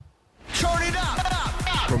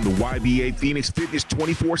From the YBA Phoenix Fitness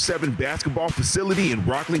 24/7 basketball facility in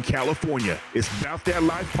Rockland, California, it's About That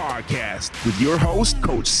Life podcast with your host,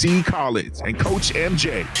 Coach C. Collins and Coach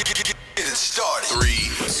MJ. Get it started. 3,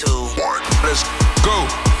 2, 1, let's go.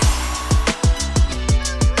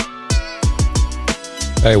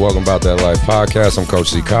 Hey, welcome About That Life podcast. I'm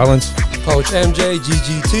Coach C. Collins. Coach MJ,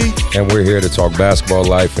 GGT. And we're here to talk basketball,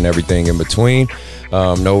 life, and everything in between.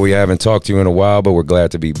 No, we haven't talked to you in a while, but we're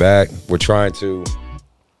glad to be back. We're trying to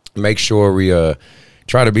make sure we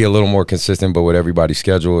try to be a little more consistent, but with everybody's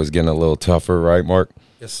schedule is getting a little tougher, right, Mark?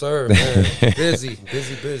 Yes, sir, man. busy.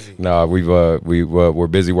 No, we're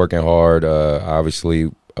busy working hard.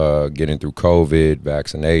 Obviously, getting through COVID,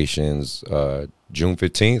 vaccinations. June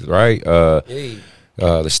 15th, right?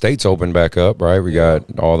 The states opened back up, right? We got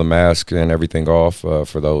all the masks and everything off.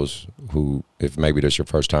 For those who, if maybe this is your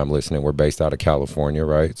first time listening, we're based out of California,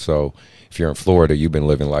 right? So if you're in Florida, you've been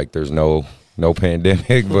living like there's no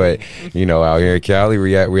pandemic, but out here in Cali,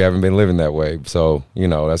 we haven't been living that way. So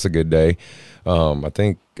that's a good day. I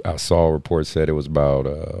think I saw a report said it was about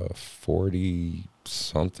 40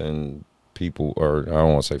 something people, or I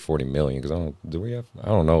don't want to say 40 million because I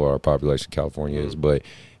don't know what our population in California is, but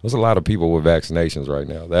there's a lot of people with vaccinations right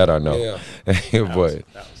now. That I know. Yeah. But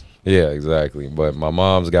yeah, exactly. But my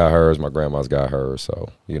mom's got hers, my grandma's got hers, so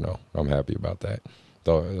I'm happy about that.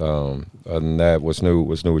 So other than that, what's new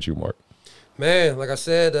with you, Mark? Man, like I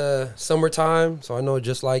said, summertime, so I know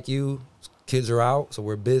just like you, kids are out, so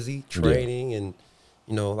we're busy training, and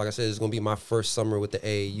like I said, it's gonna be my first summer with the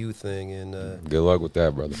AAU thing, and good luck with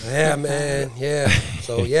that, brother. Yeah, man. Yeah.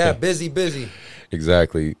 So yeah, busy.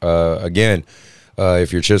 Exactly. Again,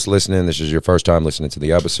 if you're just listening, this is your first time listening to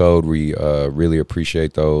the episode, we really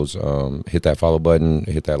appreciate those. Hit that follow button,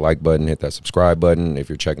 hit that like button, hit that subscribe button. If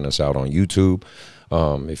you're checking us out on YouTube,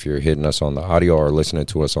 if you're hitting us on the audio or listening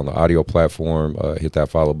to us on the audio platform, hit that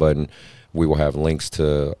follow button. We will have links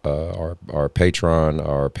to our Patreon,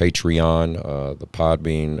 the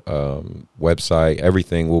Podbean website.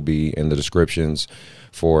 Everything will be in the descriptions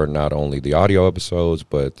for not only the audio episodes,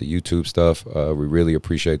 but the YouTube stuff. We really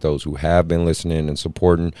appreciate those who have been listening and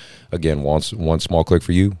supporting. Again, one small click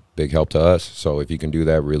for you, big help to us. So if you can do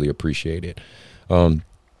that, really appreciate it.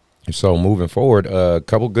 So moving forward, a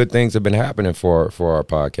couple good things have been happening for our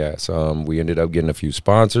podcast. We ended up getting a few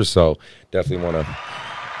sponsors, so definitely want to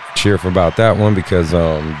cheer for about that one because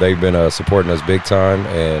they've been supporting us big time,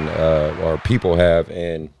 and our people have,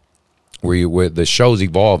 and the show's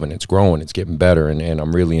evolving, it's growing, it's getting better, and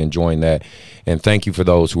I'm really enjoying that. And thank you for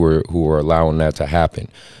those who are allowing that to happen.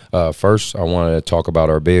 First, I want to talk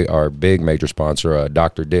about our big major sponsor,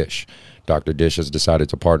 Dr. Dish. Dr. Dish has decided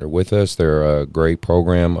to partner with us. They're a great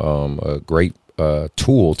program, a great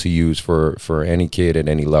tool to use for any kid at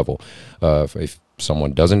any level. If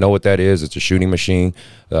someone doesn't know what that is, it's a shooting machine.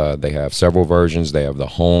 They have several versions. They have the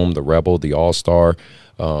Home, the Rebel, the All-Star.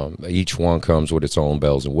 Each one comes with its own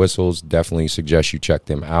bells and whistles. Definitely suggest you check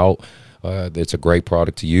them out. It's a great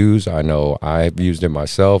product to use. I know I've used it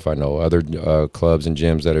myself. I know other clubs and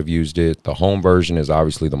gyms that have used it. The Home version is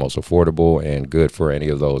obviously the most affordable and good for any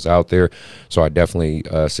of those out there. So I definitely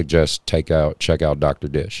suggest check out Dr.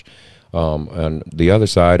 Dish. On the other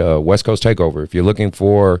side, West Coast Takeover. If you're looking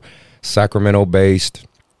for Sacramento-based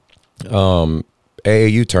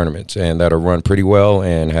AAU tournaments and that are run pretty well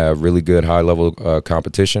and have really good high-level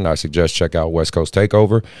competition, I suggest check out West Coast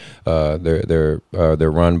Takeover.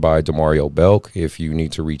 They're run by Demario Belk. If you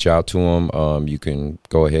need to reach out to him, you can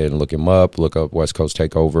go ahead and look him up. Look up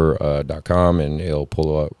westcoasttakeover.com and it'll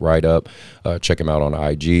pull right up. Check him out on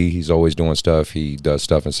IG. He's always doing stuff. He does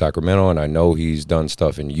stuff in Sacramento, and I know he's done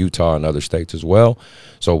stuff in Utah and other states as well.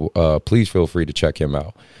 So please feel free to check him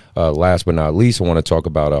out. Last but not least, I want to talk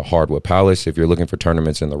about Hardwood Palace. If you're looking for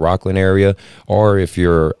tournaments in the Rockland area, or if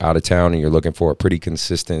you're out of town and you're looking for a pretty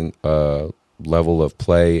consistent level of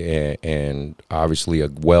play and obviously a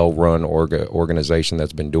well-run organization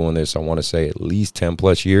that's been doing this, I want to say at least 10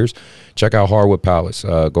 plus years, check out Hardwood Palace.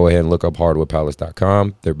 Go ahead and look up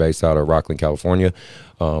hardwoodpalace.com. They're based out of Rockland, California.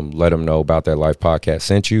 Let them know About That Life podcast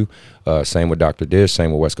sent you. Same with Dr. Dish,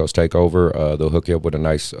 same with West Coast Takeover. They'll hook you up with a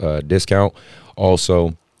nice discount.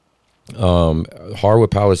 Also,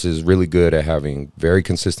 Hardwood Palace is really good at having very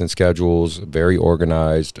consistent schedules, very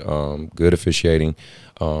organized, good officiating,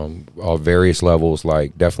 on various levels.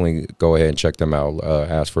 Like, definitely go ahead and check them out.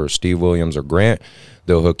 Ask for Steve Williams or Grant.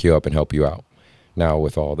 They'll hook you up and help you out. Now,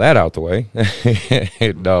 with all that out the way,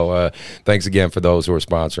 thanks again for those who are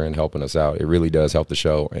sponsoring, helping us out. It really does help the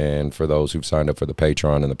show. And for those who've signed up for the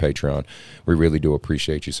Patreon and the Patreon, we really do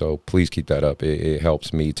appreciate you. So please keep that up. It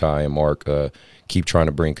helps me, Ty, and Mark keep trying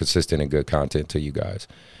to bring consistent and good content to you guys.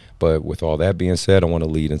 But with all that being said, I want to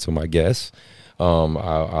lead into my guest.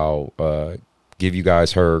 I'll give you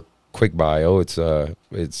guys her quick bio.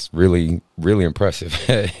 It's really, really impressive.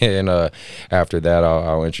 And after that,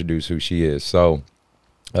 I'll introduce who she is. So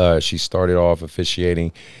she started off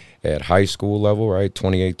officiating at high school level, right,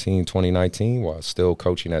 2018, 2019, while still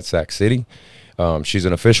coaching at Sac City. She's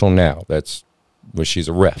an official now. But she's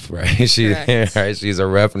a ref, right? She's a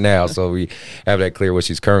ref now, so we have that clear what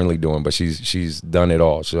she's currently doing. But she's done it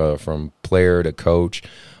all, from player to coach,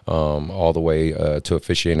 all the way to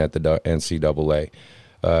officiating at the NCAA.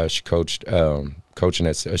 She coached coaching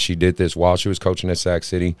at. She did this while she was coaching at Sac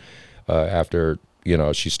City. After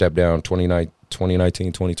she stepped down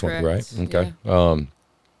 2019, 2020, Correct. right? Okay.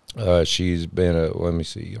 Yeah. She's been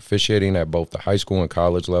officiating at both the high school and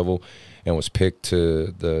college level, and was picked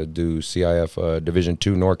to do CIF Division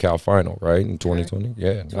II NorCal final, right, in 2020.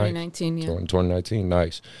 Yeah, 2019. nice. Yeah. 2019,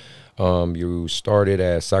 nice. You started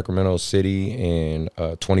at Sacramento City in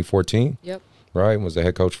 2014. Yep. Right, was the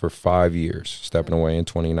head coach for 5 years, stepping away in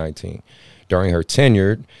 2019. During her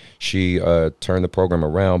tenure, she turned the program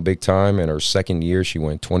around big time. In her second year, she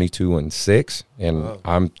went 22-6. And Wow.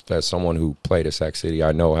 I'm, as someone who played at Sac City,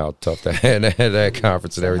 I know how tough that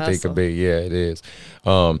conference and everything hustle. could be. Yeah, it is.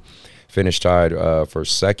 Finished tied for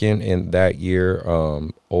second in that year,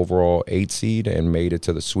 overall 8 seed, and made it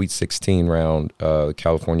to the Sweet 16 round,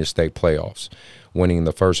 California State playoffs, winning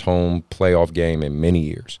the first home playoff game in many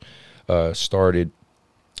years. Started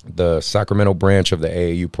the Sacramento branch of the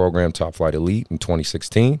AAU program, Top Flight Elite, in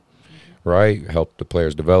 2016, right? Helped the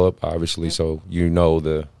players develop, obviously, so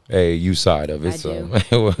the AAU side of it. I So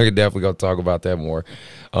do. we're definitely going to talk about that more.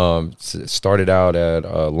 Started out at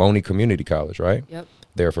Loney Community College, right? Yep.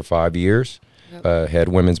 There for 5 years. Yep. Head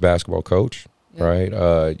women's basketball coach, Yep.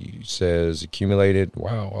 right? Says accumulated,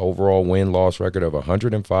 overall win-loss record of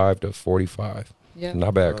 105-45. Yep.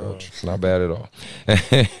 Not bad, coach. Not bad at all.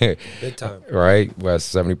 Big time. Right? Well, that's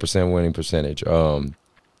 70% winning percentage.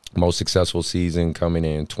 Most successful season coming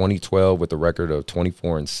in 2012 with a record of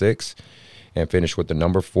 24-6, and finished with the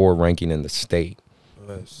number 4 ranking in the state.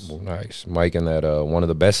 Nice. Well, nice. Making that one of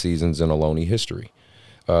the best seasons in Ohlone history.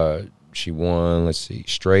 She won,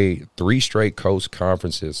 3 straight Coast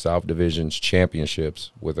Conferences, South Divisions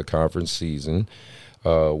championships with a conference season.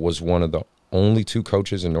 Was one of the only 2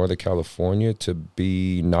 coaches in Northern California to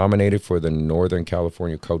be nominated for the Northern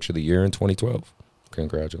California Coach of the Year in 2012.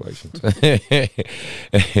 Congratulations.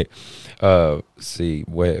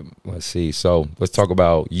 Let's see. So let's talk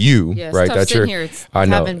about you, Yeah, it's right? tough That's sitting here. It's I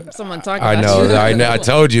know. having someone talk I about know. you. I know. I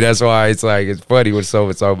told you. That's why it's funny when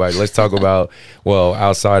someone's talking about it. Let's talk about,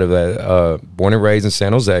 outside of that, born and raised in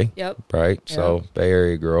San Jose. Yep. Right. So Bay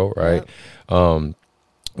Area girl, right?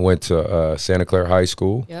 Went to Santa Clara High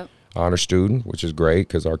School. Yep. Honor student, which is great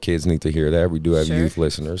because our kids need to hear that. We do have Sure. youth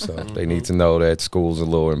listeners, so they need to know that school's a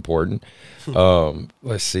little important.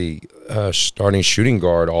 Let's see. Starting shooting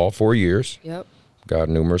guard all 4 years. Yep. Got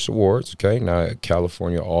numerous awards. Okay, now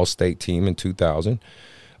California All-State team in 2000.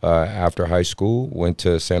 After high school, went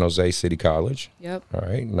to San Jose City College. Yep. All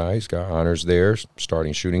right, nice. Got honors there,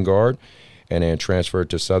 starting shooting guard, and then transferred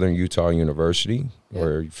to Southern Utah University,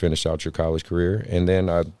 where you finished out your college career. And then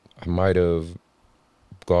I might have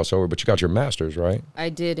glossed over, but you got your master's, right? I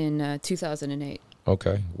did in 2008.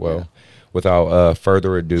 Okay, well, without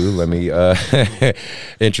further ado, let me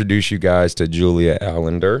introduce you guys to Julia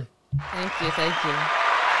Allender. Thank you. Thank you.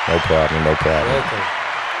 No problem. Welcome.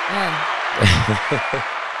 Yeah.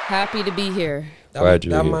 Happy to be here. Glad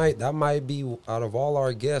you're here. That might be, out of all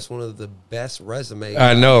our guests, one of the best resumes.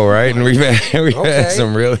 I know, right? And we've had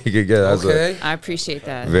some really good guys. That's Okay. I appreciate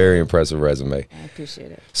that. a very impressive resume. I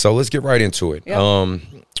appreciate it. So let's get right into it. Yep.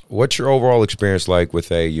 What's your overall experience like with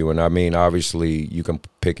AAU? And I mean, obviously, you can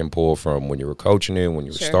pick and pull from when you were coaching it, when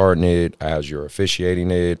you were Sure. starting it, as you're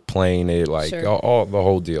officiating it, playing it, like Sure. all the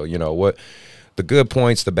whole deal. What the good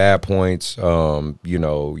points, the bad points.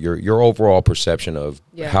 Your overall perception of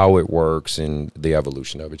Yeah. how it works and the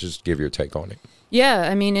evolution of it. Just give your take on it. Yeah,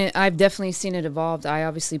 I mean, I've definitely seen it evolved. I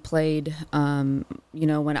obviously played, when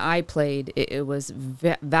I played, it was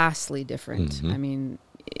vastly different. Mm-hmm. I mean,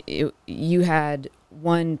 you had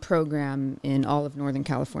one program in all of Northern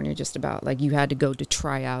California, just about. Like, you had to go to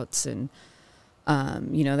tryouts, and,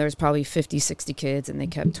 there was probably 50, 60 kids, and they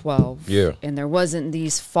kept 12. Yeah. And there wasn't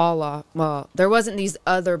these there wasn't these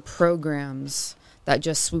other programs that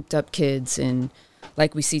just swooped up kids and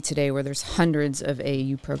like we see today, where there's hundreds of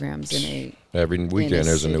AAU programs in Every weekend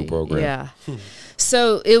there's a new city. program. Yeah.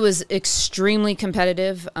 So it was extremely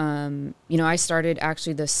competitive. You know, I started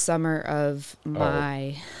actually the summer of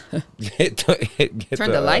my Get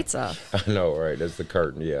turn the lights off. I know, right? That's the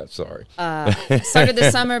curtain. Yeah, sorry. Started the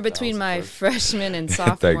summer between my freshman and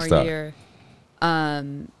sophomore Thanks, Todd. year.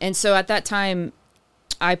 And so at that time,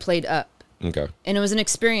 I played up. Okay. And it was an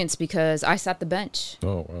experience because I sat the bench.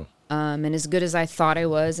 Oh, wow. And as good as I thought I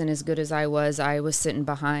was and as good as I was sitting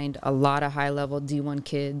behind a lot of high-level D1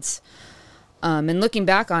 kids. And looking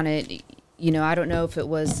back on it, you know, I don't know if it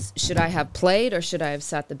was, should I have played or should I have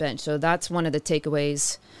sat the bench? So that's one of the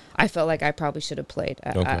takeaways. I felt like I probably should have played.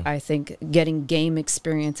 Okay. I think getting game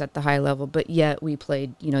experience at the high level, but yet we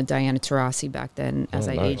played, you know, Diana Taurasi back then as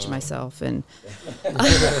I aged myself. And,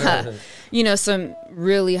 you know, some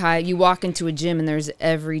really high, you walk into a gym and there's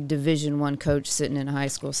every Division I coach sitting in a high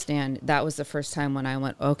school stand. That was the first time when I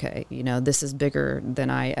went, okay, you know, this is bigger than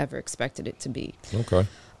I ever expected it to be. Okay.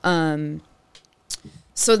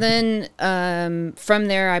 So then from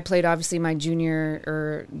there, I played obviously my junior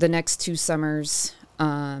or the next 2 summers.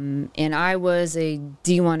 And I was a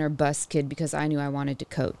D1 or bust kid because I knew I wanted to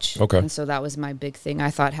coach. Okay. And so that was my big thing. I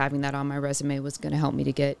thought having that on my resume was going to help me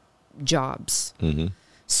to get jobs. Mm-hmm.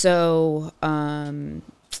 So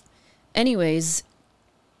anyways,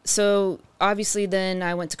 so obviously then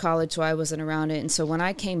I went to college, so I wasn't around it. And so when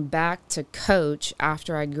I came back to coach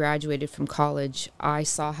after I graduated from college, I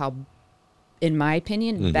saw how, in my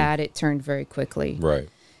opinion, bad it turned very quickly. Right.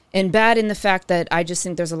 And bad in the fact that I just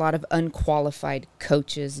think there's a lot of unqualified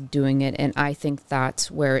coaches doing it, and I think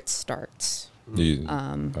that's where it starts. I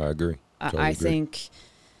agree. Totally I agree. think,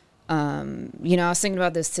 you know, I was thinking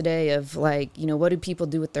about this today of like, you know, what do people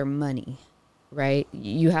do with their money, right?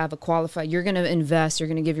 You have a qualified, you're going to invest, you're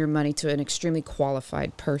going to give your money to an extremely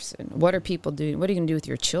qualified person. What are people doing? What are you going to do with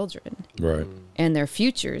your children? Right. And their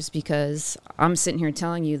futures? Because I'm sitting here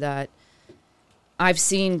telling you that I've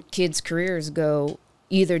seen kids' careers go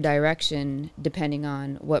either direction depending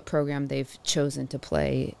on what program they've chosen to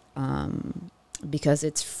play, because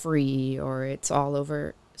it's free or it's all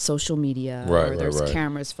over social media, or there's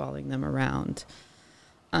cameras following them around.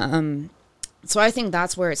 So I think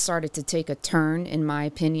that's where it started to take a turn, in my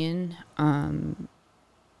opinion.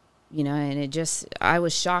 You know, and it just, I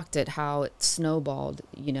was shocked at how it snowballed,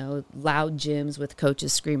 you know, loud gyms with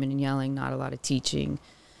coaches screaming and yelling, not a lot of teaching.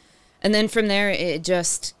 And then from there, it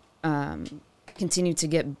just continued to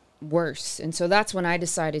get worse. And so that's when I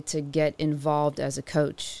decided to get involved as a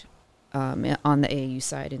coach on the AAU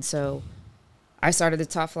side. And so I started the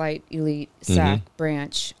Top Flight Elite SAC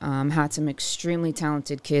branch, had some extremely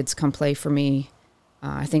talented kids come play for me.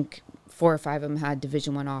 I think 4 or 5 of them had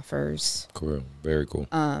Division I offers. Cool. Very cool.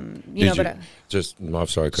 I'm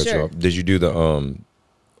sorry to cut you off. Did you do the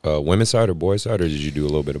women's side or boys side, or did you do a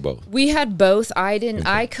little bit of both? We had both. I didn't.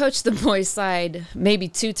 I coached the boys side maybe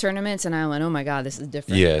 2 tournaments, and I went, "Oh my God, this is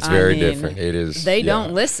different." Yeah, it's very different. It is. They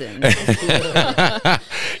don't listen.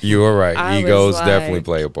 You are right. Egos definitely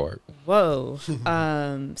play a part. Whoa.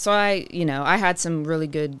 So I had some really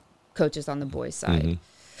good coaches on the boys side.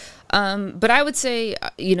 But I would say,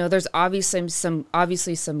 you know, there's obviously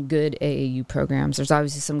some good AAU programs. There's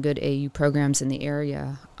obviously some good AAU programs in the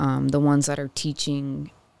area. The ones that are teaching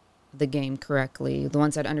the game correctly, the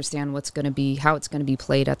ones that understand how it's going to be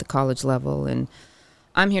played at the college level. And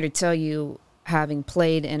I'm here to tell you, having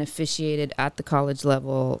played and officiated at the college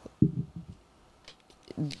level,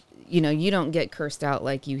 you know, you don't get cursed out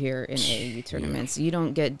like you hear in AAU tournaments. You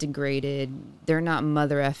don't get degraded. They're not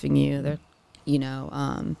mother effing you. They're, you know,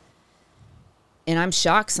 and I'm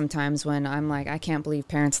shocked sometimes when I'm like, I can't believe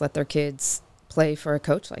parents let their kids play for a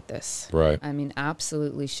coach like this. Right. I mean,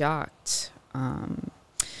 absolutely shocked.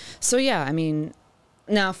 So yeah, I mean,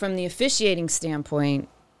 now from the officiating standpoint,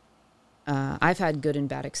 I've had good and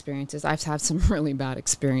bad experiences. I've had some really bad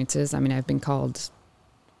experiences. I mean, I've been called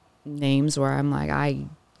names where I'm like, I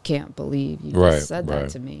can't believe you just said that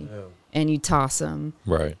to me. Yeah. And you toss them.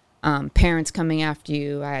 Right. Parents coming after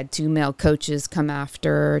you. I had 2 male coaches come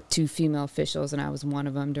after 2 female officials, and I was one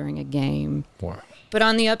of them during a game. Wow. But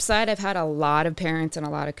on the upside, I've had a lot of parents and a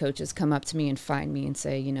lot of coaches come up to me and find me and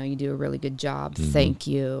say, you know, you do a really good job. Thank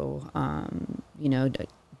you. You know,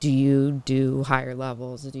 do you do higher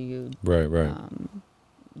levels? Do you do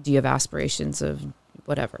you have aspirations of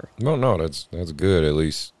whatever? No, that's good. At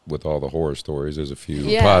least with all the horror stories, there's a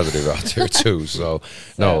few positive out there too. So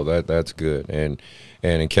no, that's good. And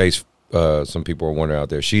in case some people are wondering out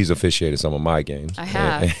there, she's officiated some of my games. I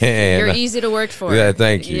have. And you're easy to work for. Yeah,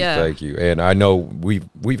 thank you. And I know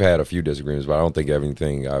we've had a few disagreements, but I don't think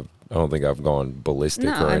anything I've I don't think I've gone ballistic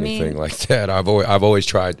No, or I anything mean- like that. I've always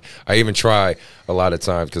tried. I even try a lot of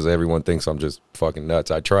times because everyone thinks I'm just fucking nuts.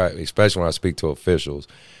 I try, especially when I speak to officials,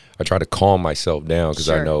 I try to calm myself down because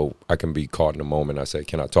I Sure. know I can be caught in a moment. I say,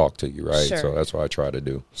 "Can I talk to you?" Right. Sure. So that's what I try to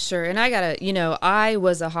do. Sure. And I gotta, I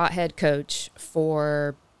was a hothead coach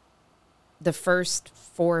for the first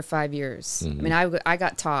 4 or 5 years. I mean, I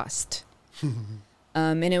got tossed.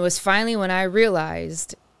 And it was finally when I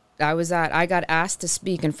realized I got asked to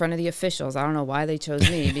speak in front of the officials. I don't know why they chose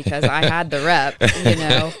me because I had the rep,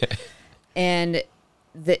 and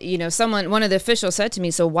one of the officials said to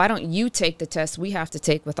me, "So why don't you take the test we have to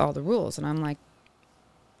take with all the rules?" And I'm like,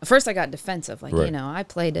 at first I got defensive, like, Right. I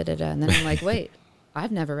played it, and then I'm like, wait,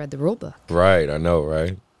 I've never read the rule book. Right. I know.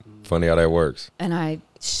 Right. Funny how that works. And I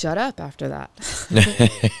shut up after that.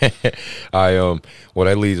 Well,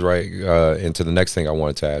 that leads right into the next thing I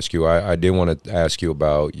wanted to ask you. I did want to ask you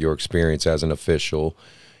about your experience as an official,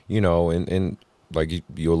 and like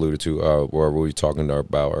you alluded to, where we were talking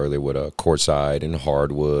about earlier with courtside and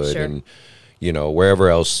hardwood Sure. and, wherever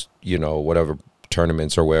else, whatever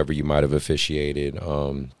tournaments or wherever you might have officiated.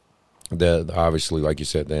 Obviously, like you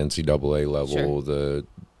said, the NCAA level, Sure. the,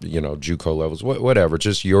 JUCO levels, whatever,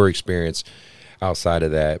 just your experience outside of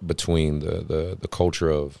that between the culture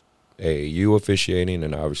of AAU officiating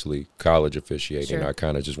and obviously college officiating. Sure. I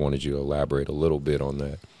kind of just wanted you to elaborate a little bit on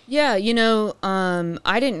that. Yeah,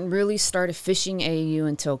 I didn't really start fishing AAU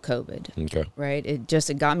until COVID, Okay. right?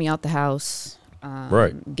 It got me out the house.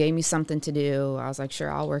 Right. Gave me something to do. I was like,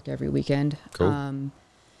 sure, I'll work every weekend. Cool.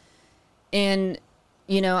 And,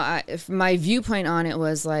 if my viewpoint on it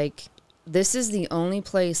was like, this is the only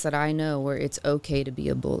place that I know where it's okay to be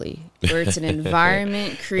a bully, where it's an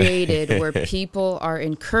environment created where people are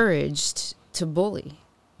encouraged to bully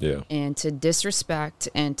Yeah. and to disrespect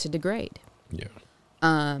and to degrade. Yeah.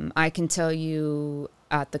 I can tell you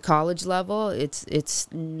at the college level, it's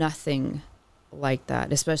nothing like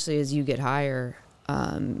that, especially as you get higher.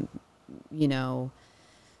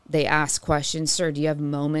 They ask questions. Sir, do you have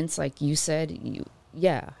moments like you said?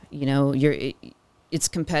 It's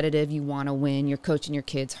competitive. You want to win. You're coaching your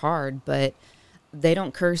kids hard, but they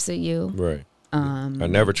don't curse at you. Right. I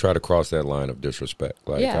never try to cross that line of disrespect.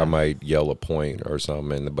 Like Yeah. I might yell a point or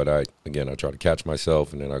something, but I try to catch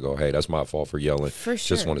myself and then I go, hey, that's my fault for yelling. For Just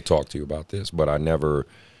sure. want to talk to you about this. But I never,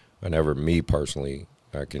 me personally,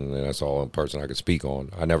 and that's all in person I can speak on.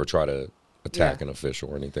 I never try to attack Yeah. an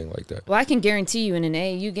official or anything like that. Well, I can guarantee you in an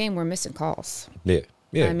AAU game, we're missing calls. Yeah.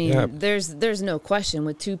 Yeah. I mean, yeah. there's no question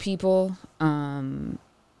with two people.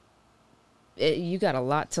 You got a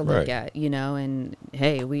lot to look Right. at, and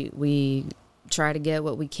hey, we try to get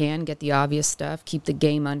what we can, get the obvious stuff, keep the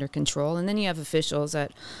game under control, and then you have officials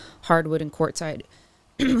at hardwood and courtside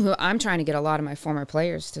who I'm trying to get a lot of my former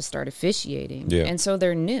players to start officiating, Yeah. and so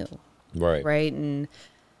they're new, right, and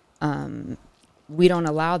we don't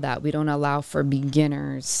allow that. We don't allow for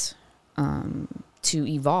beginners to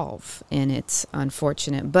evolve, and it's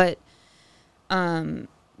unfortunate. But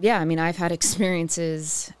yeah, I mean, I've had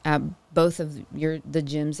experiences at both of the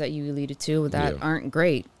gyms that you alluded to that Yeah. aren't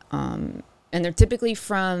great, and they're typically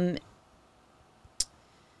from.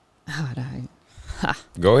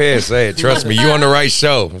 Go ahead, say it. Trust me, you on the right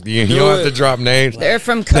show. You don't have to drop names. They're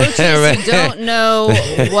from coaches who don't know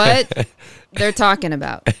what they're talking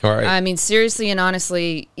about. Right. I mean, seriously and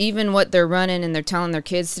honestly, even what they're running and they're telling their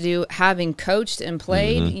kids to do, having coached and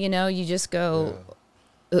played, Mm-hmm. you just go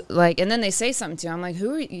like, and then they say something to you. I'm like,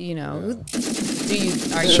 who are you? Who do you?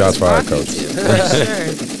 Are you Shots fired, talking coach. to? For sure.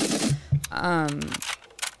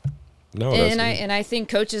 No, that's And I think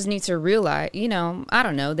coaches need to realize, I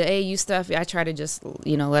don't know, the AAU stuff, I try to just,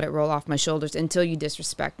 let it roll off my shoulders until you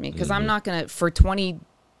disrespect me. Because I'm not going to, for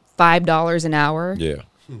 $25 an hour, yeah.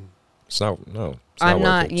 It's not. No. It's I'm worth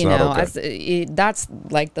not, it. It's not okay. that's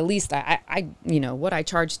like the least I what I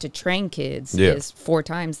charge to train kids Yeah. is 4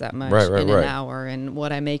 times that much Right, in right. an hour. And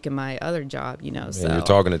what I make in my other job, so. And you're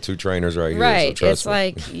talking to two trainers right here. Right. So trust It's me.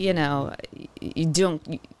 like, you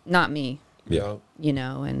don't, not me. Yeah.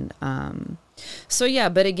 And so yeah,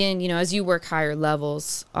 but again, as you work higher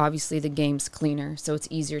levels, obviously the game's cleaner, so it's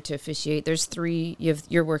easier to officiate. There's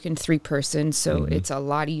you're working 3-person, so it's a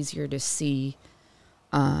lot easier to see.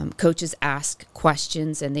 Coaches ask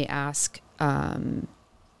questions, and they ask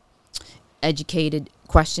educated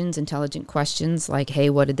questions, intelligent questions, like, hey,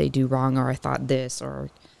 what did they do wrong? Or I thought this, or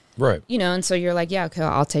Right. and so you're like, yeah, okay,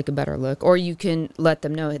 I'll take a better look. Or you can let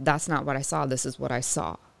them know that's not what I saw, this is what I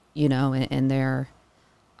saw. And they're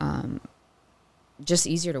just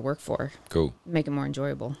easier to work for, Cool. make it more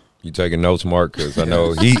enjoyable. You taking notes, Mark? Because I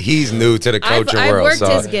know he's new to the coaching I've world. worked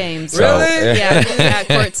So, his games. Really? Yeah, at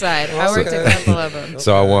courtside. I worked a couple of them.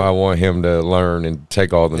 so I want him to learn and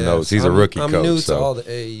take all the notes. He's a rookie I'm coach. new so. to all the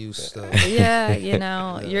AAU stuff. Yeah,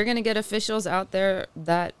 you're gonna get officials out there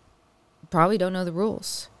that probably don't know the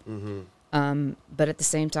rules. But at the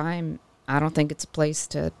same time, I don't think it's a place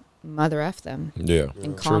to mother F them. Yeah.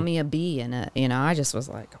 And call me a B and I just was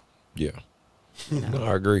like, Yeah. No,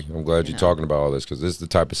 I agree. I'm glad you're talking about all this because this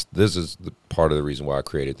is the part of the reason why I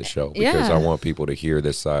created the show because I want people to hear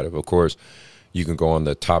this side of course, you can go on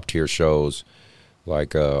the top tier shows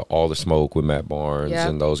like All the Smoke with Matt Barnes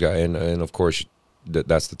and those guys. And of course,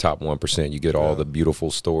 that's the top 1%. You get all the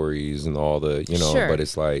beautiful stories and all the, but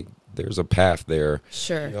it's like there's a path there.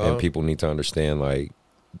 sure. And people need to understand like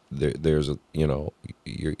there's a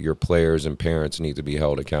your players and parents need to be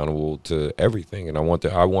held accountable to everything, and I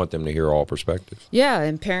want them to hear all perspectives. Yeah,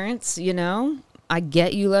 and parents, I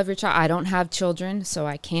get you love your child. I don't have children, so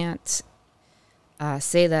I can't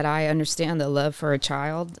say that I understand the love for a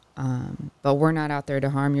child. But we're not out there to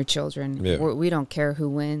harm your children. Yeah. We don't care who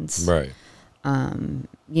wins, Right.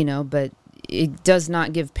 But it does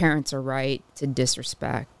not give parents a right to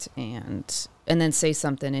disrespect and then say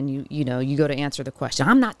something and you go to answer the question.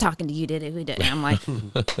 I'm not talking to you, and I'm like,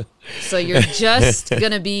 so you're just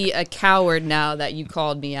gonna be a coward now that you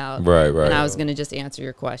called me out, Right. And I was gonna just answer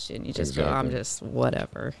your question. You just go, I'm just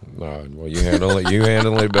whatever. Well, you handle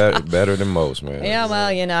it better than most, man. Yeah, well,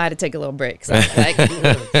 I had to take a little break. So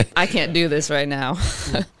I can't do this right now.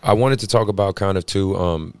 I wanted to talk about kind of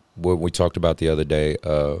too what we talked about the other day,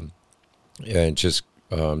 and just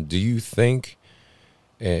do you think?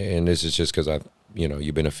 And this is just because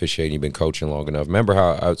you've been officiating, you've been coaching long enough. Remember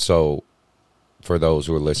how? So, for those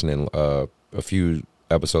who are listening, a few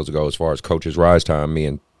episodes ago, as far as Coach's Rise Time, me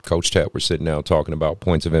and Coach Tet were sitting down talking about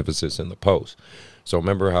points of emphasis in the post. So,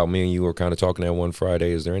 remember how me and you were kind of talking that one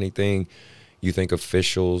Friday? Is there anything you think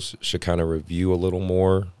officials should kind of review a little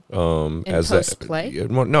more? As post play?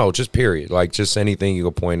 No, just period. Like just anything you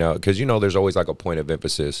could point out because there's always like a point of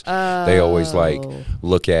emphasis. They always like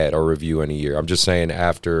look at or review in a year. I'm just saying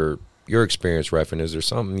after your experience reffing, is there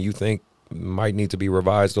something you think might need to be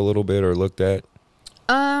revised a little bit or looked at?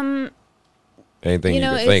 Anything you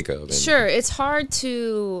can think of? Sure, it's hard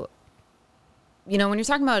to, when you're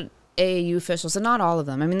talking about AAU officials, and not all of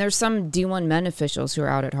them. I mean, there's some D1 men officials who are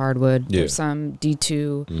out at Hardwood. Yeah. There's some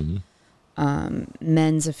D2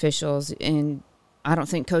 men's officials, and I don't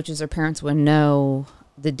think coaches or parents would know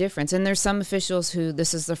the difference. And there's some officials who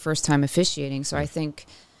this is their first time officiating, so I think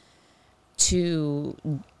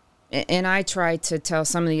and I try to tell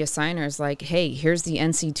some of the assigners, like, hey, here's the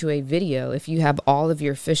NC2A video. If you have all of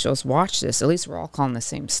your officials watch this, at least we're all calling the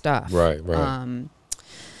same stuff. Right.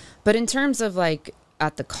 But in terms of like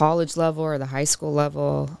at the college level or the high school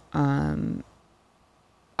level,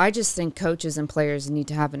 I just think coaches and players need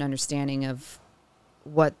to have an understanding of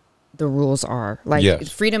what the rules are. Like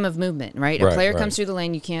freedom of movement, right? A player comes through the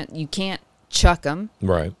lane, you can't chuck them.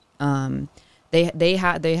 Right. They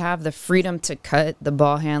have the freedom to cut. The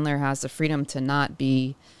ball handler has the freedom to not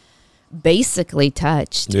be basically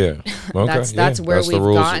touched. Yeah. Okay. That's where we've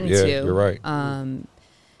gotten to. You're right.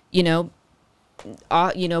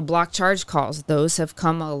 Block charge calls, those have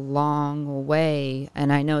come a long way.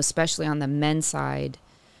 And I know especially on the men's side,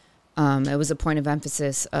 it was a point of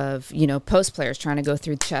emphasis of, post players trying to go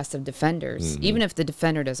through the chest of defenders. Even if the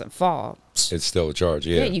defender doesn't fall, it's still a charge.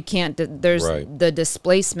 Yeah, you can't. There's the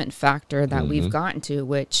displacement factor that we've gotten to,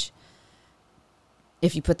 which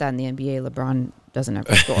if you put that in the NBA, LeBron doesn't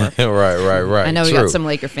ever score. Right. I know we got some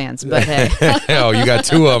Laker fans, but hey. Oh, you got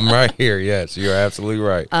two of them right here. Yes, you're absolutely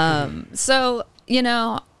right. So,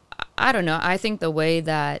 I don't know. I think the way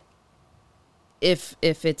that if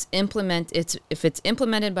it's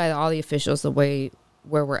implemented by all the officials the way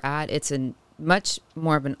where we're at, it's a much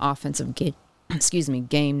more of an offensive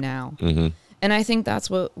game now. And I think that's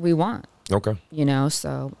what we want. Okay.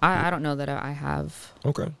 So I don't know that I have.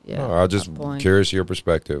 Okay. Yeah. No, I'm just curious your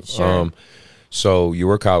perspective. Sure. So you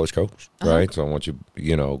were a college coach, right? So I want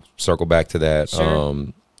you, circle back to that. Sure.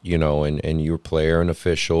 And you're a player and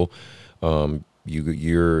official.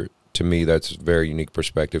 You're to me, that's a very unique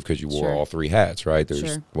perspective because you wore all three hats, right?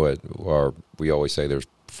 There's we always say there's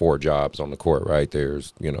 4 jobs on the court, right?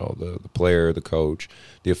 There's, the player, the coach,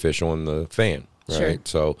 the official, and the fan, right? Sure.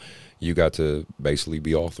 So you got to basically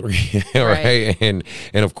be all 3, right? And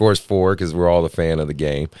of course 4 because we're all a fan of the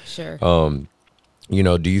game. Sure. Do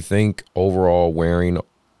you think overall wearing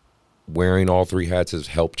all 3 hats has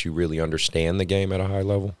helped you really understand the game at a high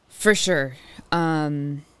level? For sure.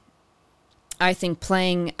 I think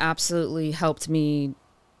playing absolutely helped me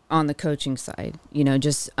on the coaching side, you know,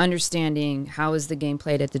 just understanding how is the game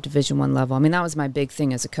played at the Division I level. I mean, that was my big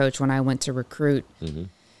thing as a coach when I went to recruit,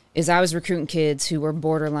 is I was recruiting kids who were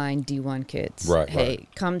borderline D1 kids. Right. Hey,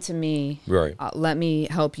 come to me. Right. Let me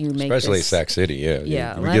help you make Especially this. Sac City, yeah.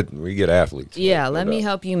 Yeah, We get athletes. Yeah, no let me doubt.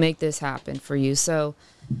 help you make this happen for you. So,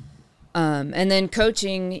 and then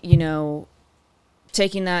coaching, you know,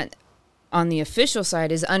 taking that on the official side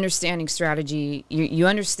is understanding strategy. You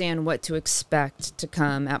understand what to expect to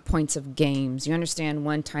come at points of games. You understand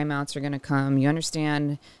when timeouts are going to come. You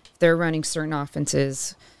understand if they're running certain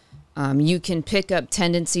offenses. You can pick up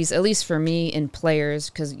tendencies, at least for me, in players,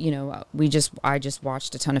 because, you know, I just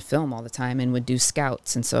watched a ton of film all the time and would do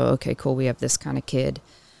scouts. And so, okay, cool, we have this kind of kid.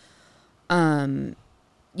 You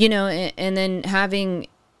know, and then having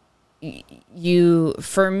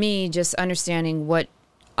for me, just understanding what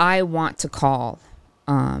I want to call,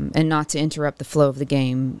 and not to interrupt the flow of the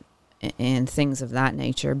game and things of that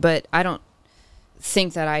nature. But I don't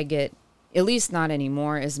think that I get, at least not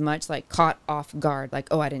anymore, as much like caught off guard. Like,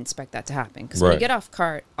 oh, I didn't expect that to happen. Because when you get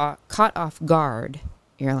caught off guard,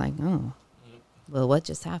 you're like, oh, well, what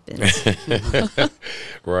just happened?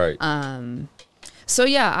 Right. So,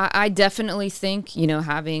 yeah, I definitely think, you know,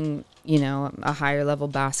 having, you know, a higher level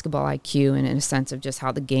basketball IQ and in a sense of just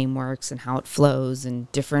how the game works and how it flows and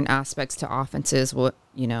different aspects to offenses. What,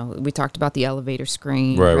 you know, we talked about the elevator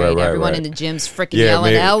screen. Right. Everyone in the gym's freaking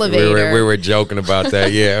yelling elevator. We were joking about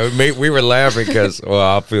that. Yeah, we were laughing because,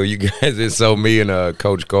 well, I feel you guys. It's so me and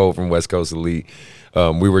Coach Cole from West Coast Elite.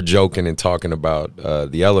 We were joking and talking about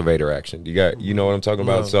the elevator action. You know what I'm talking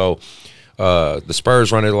about? So the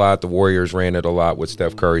Spurs run it a lot. The Warriors ran it a lot with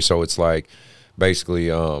Steph Curry. So it's like basically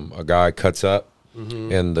a guy cuts up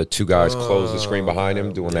and the two guys close the screen behind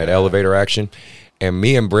him doing that elevator action. And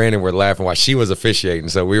me and Brandon were laughing while she was officiating.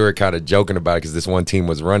 So we were kind of joking about it because this one team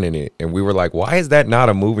was running it. And we were like, why is that not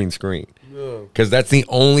a moving screen? Because that's the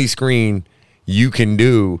only screen you can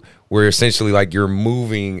do where essentially like you're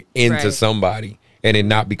moving into somebody and it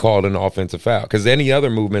not be called an offensive foul. Because any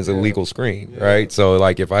other movement's a legal screen, right? So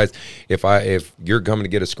like if you're coming to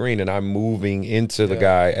get a screen and I'm moving into the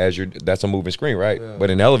guy that's a moving screen, right?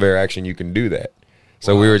 But in elevator action, you can do that.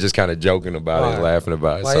 So we were just kind of joking about it, laughing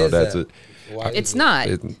about it. Why so is that's that? it. It's not.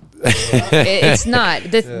 It's not.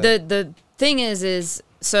 The thing is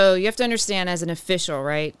so you have to understand as an official,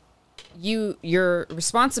 right? Your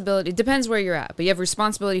responsibility depends where you're at, but you have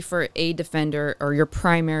responsibility for a defender or your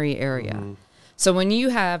primary area. So when you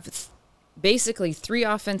have basically 3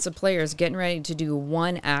 offensive players getting ready to do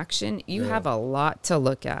one action, you have a lot to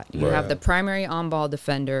look at. You have the primary on-ball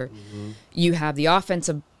defender, you have the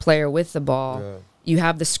offensive player with the ball, you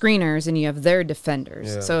have the screeners, and you have their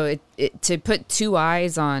defenders. So to put 2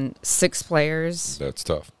 eyes on 6 players, That's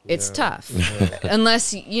tough. it's tough.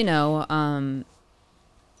 Unless, you know,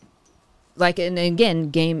 like, and again,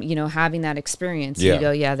 game, you know, having that experience, you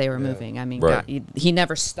go, they were moving. I mean, God, he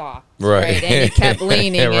never stopped. Right. And he kept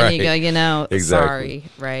leaning, and you go, you know, Exactly. sorry,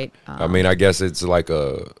 right? I mean, I guess it's like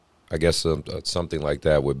something like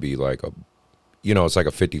that would be like it's like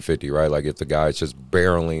a 50-50, right? Like if the guy's just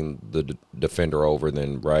barreling the defender over,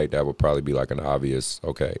 then, right, that would probably be like an obvious,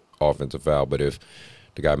 offensive foul. But if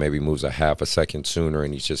the guy maybe moves a half a second sooner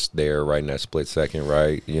and he's just there right in that split second,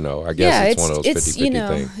 right? You know, I guess it's one of those 50-50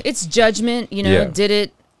 things. It's judgment, you know, did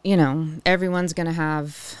it, you know, everyone's going to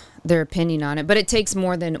have their opinion on it, but it takes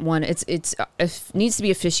more than one. It needs to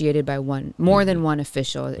be officiated by more than one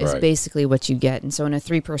official is basically what you get. And so in a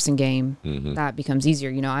 3-person game, that becomes easier.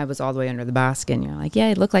 You know, I was all the way under the basket and you're like,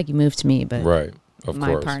 it looked like you moved to me, but Of my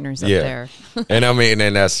course. partner's up there. And I mean,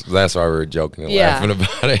 and that's why we were joking and laughing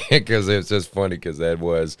about it, because it's just funny, because that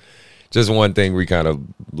was just one thing we kind of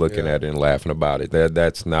looking at and laughing about it.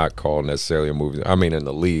 That's not called necessarily a movie. I mean, in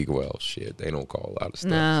the league, well, shit, they don't call a lot of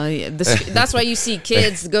stuff. No, that's why you see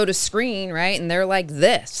kids go to screen, right? And they're like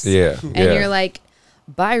this. Yeah. And you're like,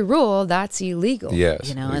 by rule, that's illegal. Yes,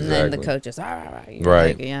 you know, and then the exactly. coaches,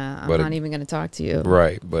 Right. like, I'm But not even going to talk to you.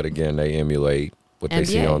 Right. But again, they emulate what they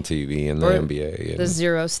see NBA. on TV and the Or NBA. And the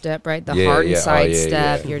 0 step, right? The Yeah, hard and side yeah,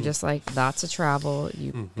 step. yeah. You're just like, that's a travel.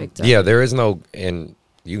 You picked up. Yeah, there is no, and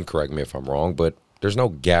you can correct me if I'm wrong, but there's no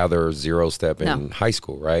gather 0 step in high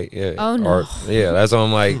school, right? Yeah. Oh, no. That's what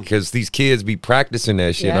I'm like, because these kids be practicing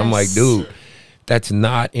that shit. And I'm like, Yes. dude, that's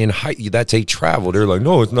not in high, that's a travel. They're like,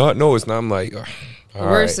 no, it's not. No, it's not. I'm like, ugh, all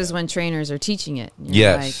Worse right. is when trainers are teaching it. You're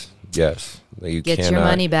Yes. Yes. You like, get your cannot-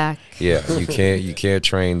 money back. Yeah, you can't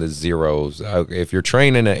train the zeros. If you're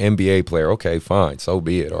training an NBA player, okay, fine, so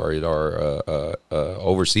be it. Or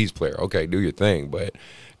overseas player, okay, do your thing. But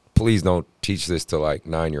please don't teach this to like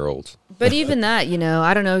 9-year-olds. But even that, you know,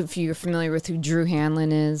 I don't know if you're familiar with who Drew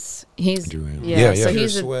Hanlon is. He's Drew Hanlon. Yeah, so Yeah.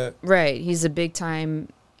 he's Sweat. he's a big time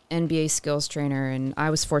NBA skills trainer, and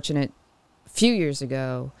I was fortunate a few years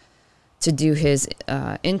ago to do his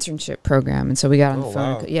internship program, and so we got on the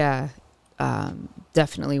phone. Wow. Yeah,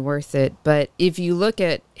 definitely worth it. But if you look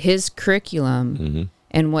at his curriculum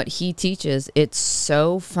and what he teaches, it's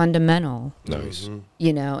so fundamental. Nice.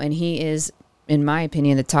 You know, and he is, in my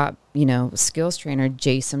opinion, the top, you know, skills trainer.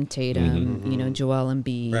 Jason Tatum, you know, Joel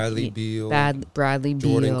Embiid, Bradley Beal, Bradley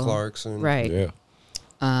Beal, Jordan Clarkson. right?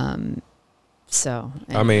 Yeah. So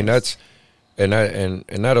I mean, anyways.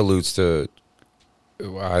 that alludes to,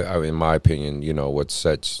 I in my opinion, you know, what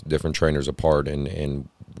sets different trainers apart, and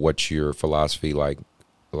what's your philosophy like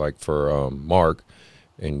for Mark,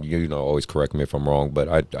 and you know, always correct me if I'm wrong, but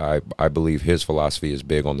I believe his philosophy is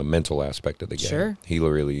big on the mental aspect of the game. Sure. He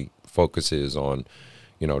really focuses on,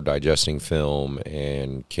 you know, digesting film,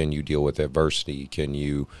 and can you deal with adversity? Can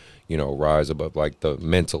you know, rise above, like, the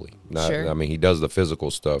mentally. Not, Sure. I mean, he does the physical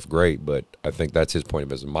stuff great, but I think that's his point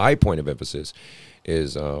of emphasis. My point of emphasis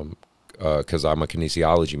is because I'm a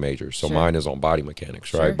kinesiology major, so Sure. mine is on body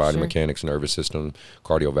mechanics, right? Sure, Body sure. mechanics, nervous system,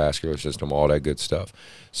 cardiovascular system, all that good stuff.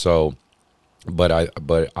 So, but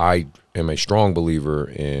I am a strong believer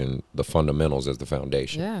in the fundamentals as the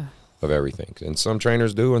foundation Yeah. of everything. And some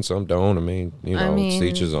trainers do and some don't. I mean, you know, it's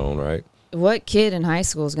each his own, right? What kid in high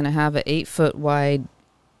school is going to have an 8-foot wide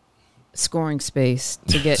scoring space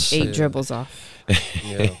to get 8 Shit. dribbles off?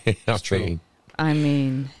 Yeah, I true. mean, I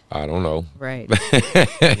mean, I don't know. right.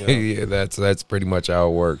 Yeah, that's pretty much how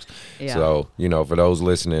it works. Yeah. So, you know, for those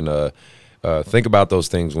listening, think about those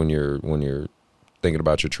things when you're thinking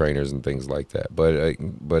about your trainers and things like that. But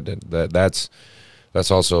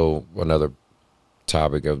that's also another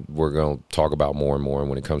topic of we're going to talk about more and more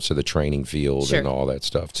when it comes to the training field Sure. and all that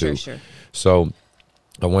stuff too. Sure. So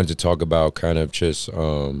I wanted to talk about kind of just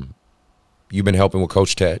you've been helping with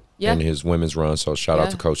Coach Tet Yeah. in his women's run. So shout out Yeah.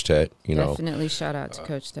 to Coach Tet. You know, Definitely shout out to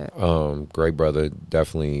Coach Tet. great brother,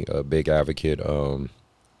 definitely a big advocate of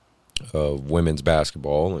women's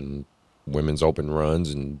basketball and women's open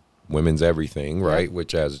runs and women's everything, right? Yeah.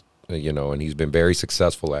 Which, as you know, and he's been very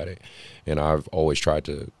successful at it. And I've always tried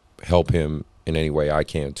to help him in any way I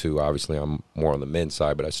can too. Obviously, I'm more on the men's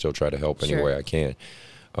side, but I still try to help any Sure. way I can.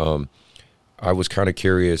 I was kind of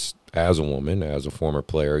curious, as a woman, as a former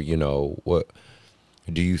player, you know, what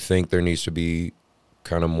do you think there needs to be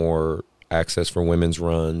kind of more access for women's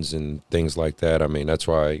runs and things like that? I mean, that's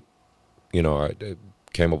why, you know, I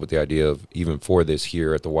came up with the idea of even for this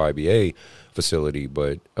here at the YBA facility.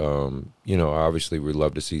 But, you know, obviously we'd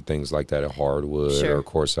love to see things like that at Hardwood Sure. or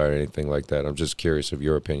Courtside or anything like that. I'm just curious of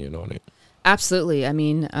your opinion on it. Absolutely. I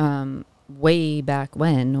mean, way back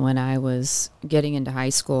when I was getting into high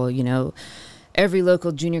school, you know, every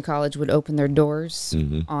local junior college would open their doors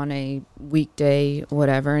on a weekday,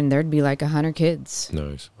 whatever, and there'd be like 100 kids.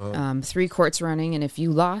 Nice. 3 courts running, and if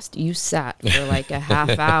you lost, you sat for like a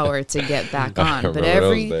half hour to get back on. But Remember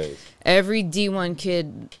those days. every D1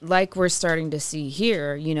 kid, like we're starting to see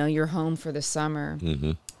here, you know, you're home for the summer.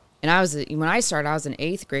 And when I started, I was an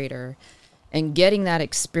 8th grader, and getting that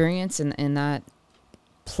experience and that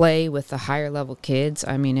play with the higher level kids,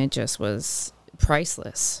 I mean, it just was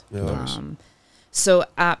priceless. Nice. So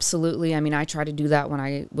absolutely, I mean, I tried to do that when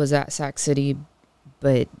I was at Sac City,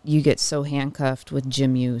 but you get so handcuffed with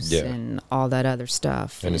gym use Yeah. and all that other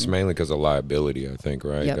stuff. And it's mainly because of liability, I think,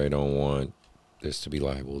 right? Yep. They don't want this to be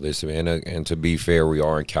liable. And to be fair, we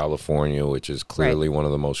are in California, which is clearly one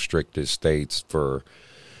of the most strictest states for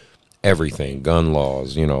everything, gun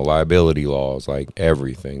laws, you know, liability laws, like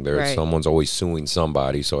everything. Right. Someone's always suing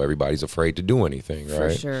somebody, so everybody's afraid to do anything, For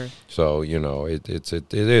right? sure. So, you know, it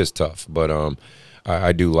is tough, but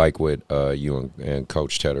I do like what you and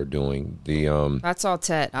Coach Ted are doing. The That's all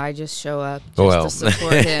Tet. I just show up just Well. to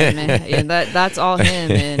support him. And that's all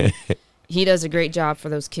him. And he does a great job for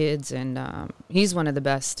those kids. And he's one of the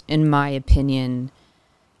best, in my opinion,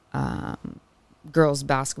 girls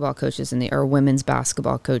basketball coaches or women's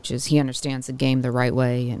basketball coaches. He understands the game the right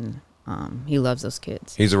way, and he loves those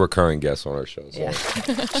kids. he's a recurring guest on our show. So Yeah.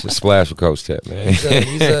 just splash with Coach Ted, man.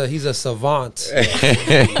 He's a savant. That's how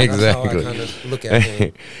I Exactly. kind of look at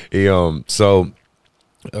him.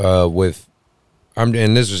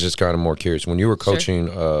 And this was just kind of more curious. When you were coaching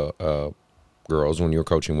girls, when you were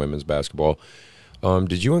coaching women's basketball,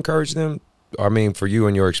 did you encourage them? I mean, for you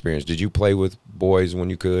and your experience, did you play with boys when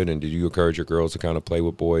you could, and did you encourage your girls to kind of play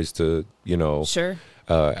with boys to, you know, Sure.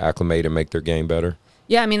 acclimate and make their game better?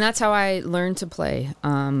 Yeah, I mean, that's how I learned to play.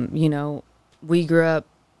 You know, we grew up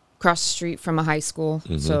across the street from a high school.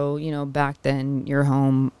 So, you know, back then you're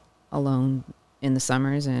home alone in the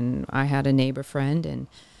summers, and I had a neighbor friend, and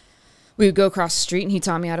we would go across the street and he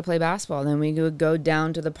taught me how to play basketball. Then we would go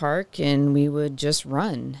down to the park and we would just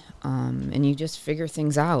run. And you just figure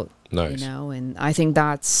things out, Nice. you know, and I think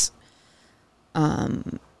that's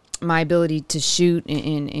my ability to shoot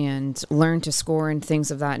and learn to score and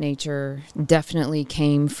things of that nature definitely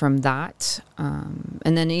came from that. And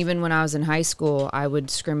then even when I was in high school, I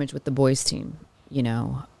would scrimmage with the boys team, you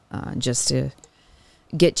know, just to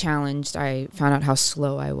get challenged. I found out how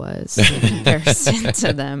slow I was in comparison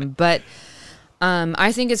to them. But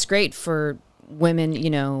I think it's great for women, you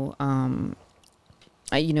know,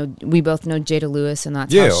 we both know Jada Lewis, and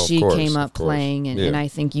that's how she came up playing. And I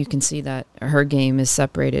think you can see that her game is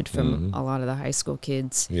separated from a lot of the high school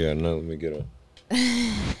kids. Yeah, no, let me get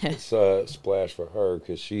a splash for her,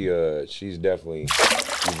 because she's definitely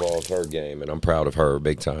evolved her game, and I'm proud of her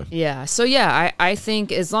big time. Yeah. So, yeah, I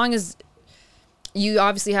think as long as you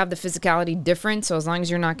obviously have the physicality difference, so as long as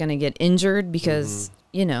you're not going to get injured, because,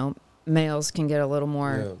 you know, males can get a little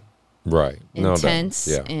more right, intense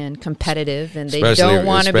and competitive, and they especially, don't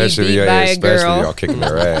want to be beat by a girl. Especially y'all kicking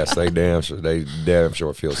their ass. They damn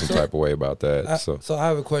sure feel some type of way about that. So I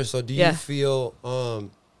have a question. So do you feel,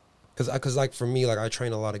 because like for me, like I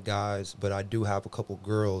train a lot of guys, but I do have a couple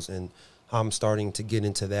girls, and I'm starting to get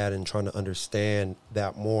into that and trying to understand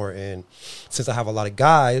that more. And since I have a lot of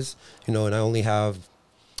guys, you know, and I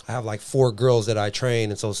have like 4 girls that I train,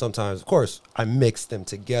 and so sometimes, of course, I mix them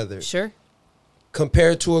together. Sure.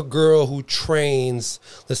 Compared to a girl who trains,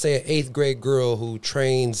 let's say an 8th grade girl who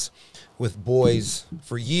trains with boys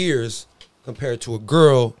for years, compared to a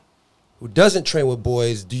girl who doesn't train with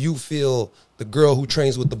boys, do you feel the girl who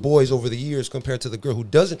trains with the boys over the years compared to the girl who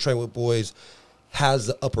doesn't train with boys has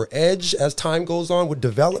the upper edge as time goes on with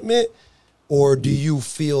development? Or do you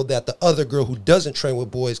feel that the other girl who doesn't train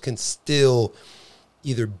with boys can still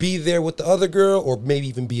either be there with the other girl or maybe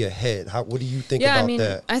even be ahead? What do you think about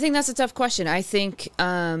that? I think that's a tough question. I think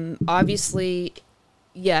obviously,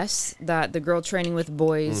 yes, that the girl training with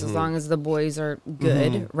boys, as long as the boys are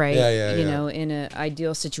good, right? You know, in an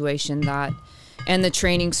ideal situation, that and the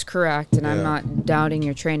training's correct, and I'm not doubting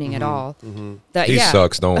your training at all. That he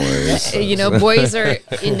sucks, don't worry. You know, boys are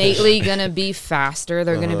innately gonna be faster.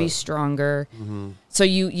 They're gonna be stronger. So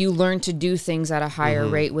you learn to do things at a higher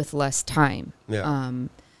rate with less time.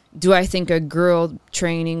 Do I think a girl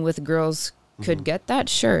training with girls could get that?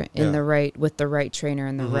 Sure, with the right trainer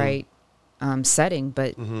and the right setting.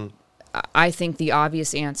 But I think the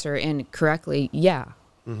obvious answer, and correctly,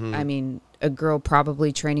 I mean, a girl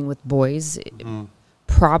probably training with boys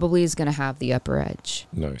probably is going to have the upper edge.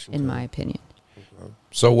 Nice, in my opinion.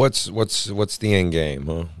 So what's the end game,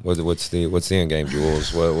 huh? What's the end game,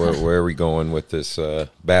 Jules? Where are we going with this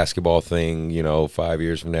basketball thing? You know, 5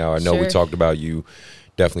 years from now. I know we talked about you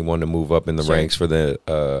definitely wanting to move up in the ranks for the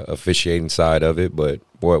officiating side of it, but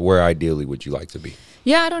where ideally would you like to be?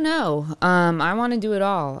 Yeah, I don't know. I want to do it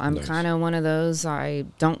all. I'm kind of one of those. I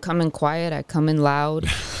don't come in quiet. I come in loud.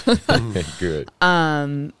 Good.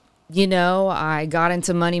 You know, I got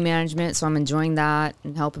into money management, so I'm enjoying that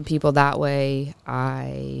and helping people that way.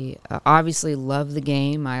 I obviously love the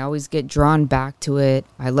game. I always get drawn back to it.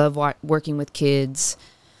 I love working with kids.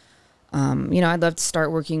 You know, I'd love to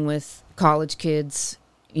start working with college kids,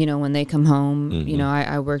 you know, when they come home. You know,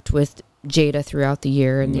 I worked with Jada throughout the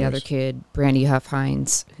year, and the other kid, Brandy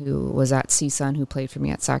Huff-Hines, who was at CSUN, who played for me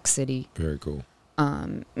at Sac City. Very cool.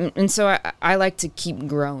 And so I like to keep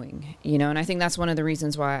growing, you know, and I think that's one of the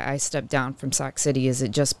reasons why I stepped down from Sac City is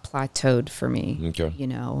it just plateaued for me, you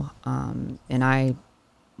know, and I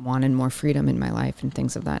wanted more freedom in my life and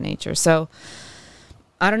things of that nature. So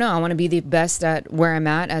I don't know. I want to be the best at where I'm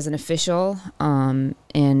at as an official,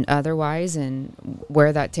 and otherwise, and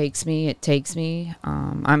where that takes me, it takes me.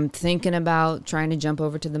 I'm thinking about trying to jump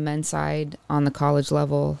over to the men's side on the college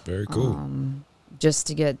level. Very cool. Just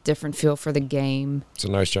to get different feel for the game. It's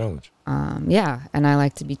a nice challenge. Yeah, and I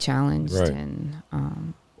like to be challenged. Right. And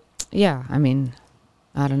yeah, I mean,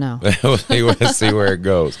 I don't know. Let's see where it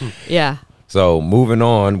goes. Yeah. So moving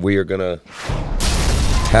on, we are gonna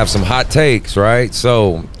have some hot takes, right?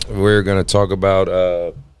 So we're gonna talk about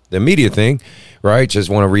the media thing, right?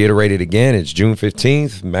 Just want to reiterate it again. It's June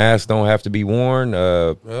 15th. Masks don't have to be worn.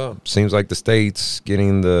 Seems like the state's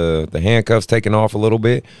getting the handcuffs taken off a little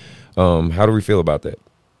bit. How do we feel about that?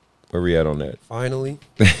 Where we at on that? Finally.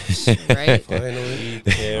 Right? Finally.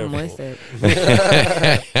 I'm with it.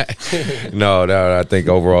 No, I think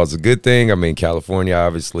overall it's a good thing. I mean, California,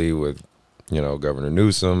 obviously, with, you know, Governor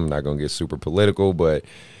Newsom, not going to get super political, but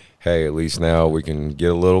hey, at least now we can get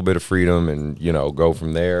a little bit of freedom and, you know, go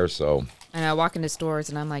from there. So And I walk into stores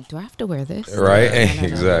and I'm like, do I have to wear this? Right, No.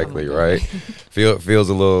 exactly, Oh my right. God. Feels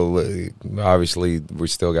a little. Obviously, we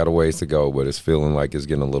still got a ways to go, but it's feeling like it's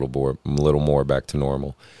getting a little more back to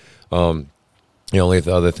normal. The only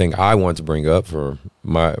other thing I want to bring up for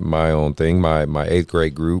my own thing, my 8th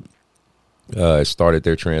grade group started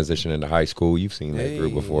their transition into high school. You've seen that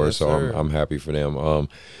group before, yes, so sir. I'm happy for them.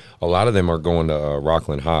 A lot of them are going to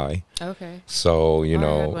Rockland High, Okay. so you I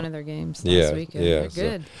know, had one of their games yeah, last weekend. yeah, They're so-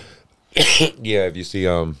 good. yeah. If you see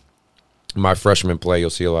my freshman play, you'll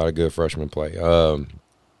see a lot of good freshman play. Or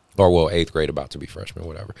well, 8th grade about to be freshman,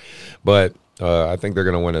 whatever. But I think they're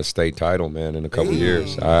going to win a state title, man, in a couple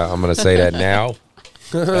years. I'm going to say that now.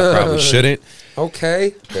 I probably shouldn't,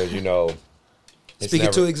 Okay. because it's Speak it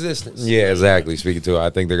never- to existence. Yeah, exactly. Speaking to it, I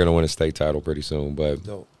think they're going to win a state title pretty soon. But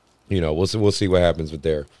Dope. we'll see what happens with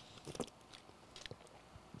their.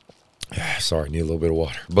 Sorry, need a little bit of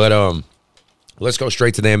water. But let's go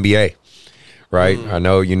straight to the NBA. Right, I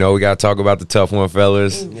know we got to talk about the tough one,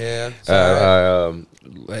 fellas. Yeah. it's all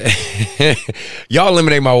right. Y'all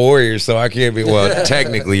eliminate my Warriors, so I can't be. Well,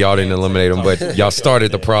 technically, y'all didn't eliminate them, but y'all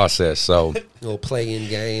started the process. So Little play-in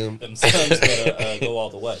game. Them Suns gotta go all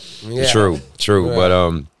the way. Yeah. true.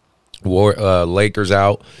 Right. But Lakers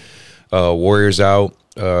out, Warriors out.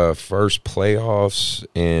 First playoffs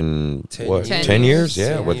in 10 what? 10 10 years? years.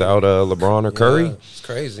 Yeah, Yeah. without LeBron or Curry. Yeah, it's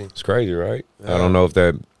crazy. It's crazy, right? Yeah. I don't know if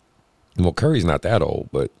that. Well, Curry's not that old,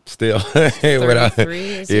 but still. 33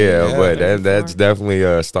 is he? Yeah, but 34. that's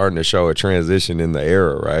definitely starting to show a transition in the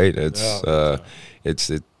era, right? That's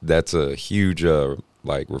a huge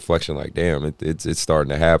like reflection. Like, damn, it's starting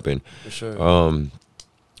to happen. For sure.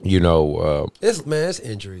 It's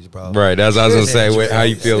injuries, bro. Right. That's what I was gonna It's say. injuries. How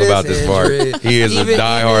you feel It's about this part? injuries. He is a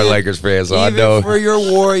diehard Lakers fan, so I even know. for your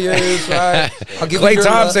Warriors, right? I'll give Klay you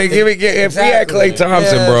Thompson, if we had Exactly. Klay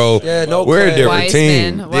Thompson, Yes. bro, Yeah, no we're a Klay. different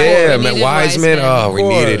team. Wiseman. Yeah, We man, needed Wiseman. Wiseman. Oh, we Of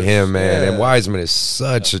needed course. him, man. Yeah. And Wiseman is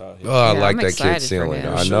such a. Oh, I Yeah, like I'm that excited kid for ceiling.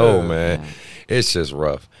 him. I For know, sure. man. It's just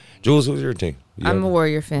rough. Jules, who's your team? I'm a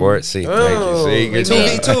Warrior fan. See, Oh, thank you. See,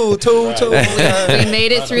 good job. 2v2. We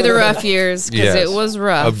made it through the rough years because Yes. it was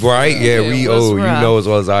rough. Right? Yeah, It was you rough. know as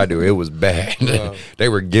well as I do. It was bad. They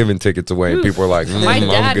were giving tickets away, and people were like, My I'm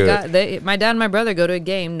dad good. my dad and my brother go to a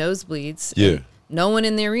game, nosebleeds. Yeah. and no one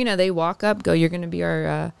in the arena. They walk up, go, "You're going to be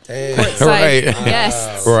our Damn. courtside Right.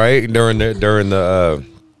 guests." Right during the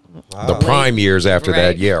prime years after that,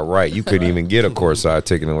 Right. yeah, right. You couldn't even get a courtside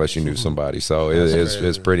ticket unless you knew somebody. So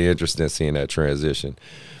it's pretty interesting seeing that transition.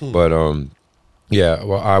 But yeah.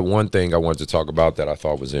 Well, one thing I wanted to talk about that I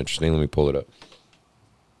thought was interesting. Let me pull it up.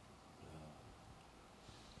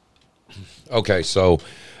 Okay, so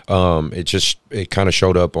it kind of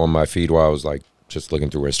showed up on my feed while I was like just looking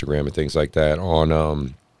through Instagram and things like that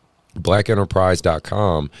on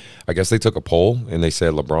blackenterprise.com. I guess they took a poll and they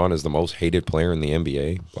said LeBron is the most hated player in the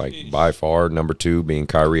NBA, like by far. Number 2 being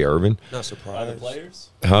Kyrie Irving. Not By the surprised. players?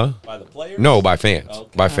 Huh? By the players? No, by fans. Okay.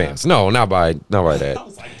 By fans. No, not by I that.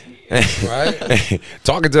 was like, damn. Right?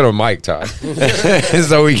 Talking to the mic, Ty,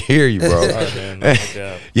 so we can hear you, bro. Man, no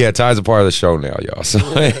doubt. Yeah, Ty's a part of the show now, y'all. So,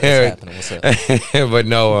 What's happening? What's up? but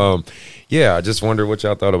no, yeah, I just wondered what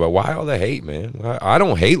y'all thought about why all the hate, man. I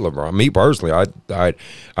don't hate LeBron. Me personally, I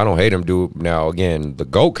don't hate him. Now again, the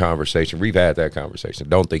GOAT conversation. We've had that conversation.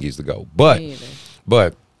 Don't think he's the GOAT, Me either.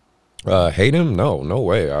 but hate him? No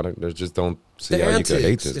way. I just don't see The how antics. you could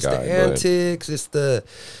hate this It's guy. the but- antics. It's the,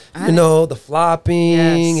 the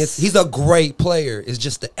flopping. Yes. He's a great player. It's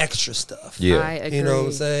just the extra stuff. Yeah. I agree. You know what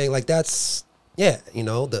I'm saying? Like that's,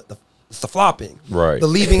 it's the flopping. Right. The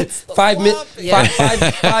leaving 5 minutes,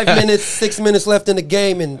 Yes. 5 minutes, 6 minutes left in the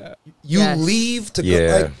game, and you Yes. leave to Yeah.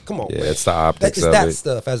 go. Like, come on, Yeah, man. it's the optics It's of that it.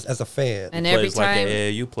 stuff as a fan. And every Plays like time, an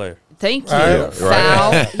AAU player. thank you, Right.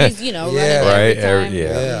 foul. He's Yeah. running Right. every time.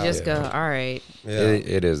 Yeah. You just Yeah. go, all right. Yeah.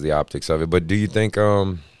 It is the optics of it. But do you think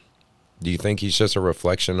he's just a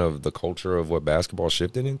reflection of the culture of what basketball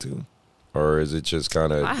shifted into? Or is it just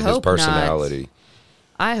kind of I his hope not. personality?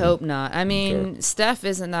 I hope not. I mean, Okay. Steph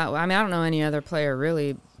isn't that. I mean, I don't know any other player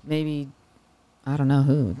really. Maybe I don't know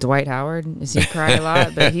who. Dwight Howard. Does he cry a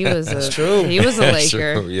lot? But he was true. He was a That's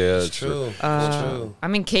Laker. true. Yeah, It's that's true. true. It's true. I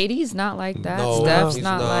mean, KD's not like that. No, Steph's he's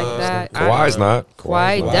not not. like that. Kawhi's not.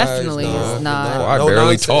 Kawhi not. definitely Kawhi's is not. not. Kawhi No barely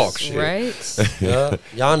nonsense. talks shit. Right? Yeah.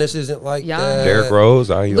 Giannis isn't like Gian- that. Derrick Rose,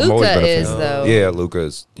 I'm always Luka been a is, fan. though. Yeah,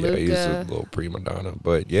 Luka's. Yeah, he's a Luka. little prima donna.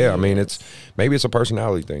 But yeah, I mean, maybe it's a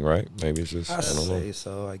personality thing, right? Maybe it's just I I don't know. say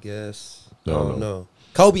so, I guess. No. I don't know.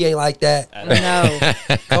 Kobe ain't like that.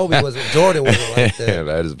 No. Kobe wasn't. Jordan wasn't like Yeah, that.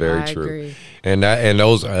 that is very I true. agree. And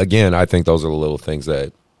those again, I think those are the little things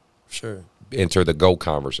that Sure. enter the GOAT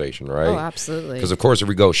conversation, right? Oh, absolutely. Because of course, if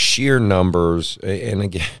we go sheer numbers, and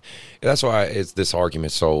again, that's why it's this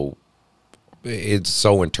argument it's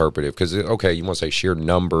so interpretive. Because okay, you want to say sheer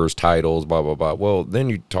numbers, titles, blah blah blah. Well, then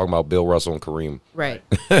you're talking about Bill Russell and Kareem. Right.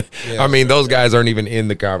 I mean, those guys aren't even in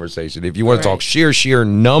the conversation. If you want to Right. talk sheer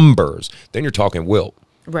numbers, then you're talking Wilt.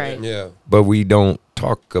 Right. Yeah. But we don't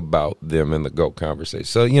talk about them in the GOAT conversation.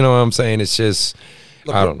 So you know what I'm saying? It's just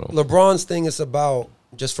I don't know. LeBron's thing is about,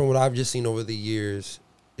 just from what I've just seen over the years,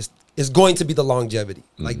 is going to be the longevity.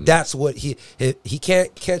 Like that's what he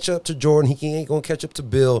can't catch up to Jordan. He ain't gonna catch up to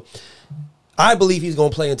Bill. I believe he's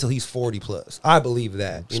gonna play until he's 40 plus. I believe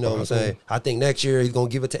that. You know what I'm saying? I think next year he's gonna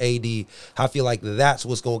give it to AD. I feel like that's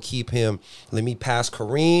what's gonna keep him. Let me pass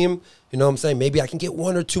Kareem. You know what I'm saying? Maybe I can get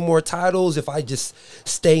 1 or 2 more titles if I just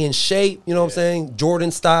stay in shape. You know what I'm saying?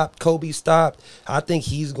 Jordan stopped. Kobe stopped. I think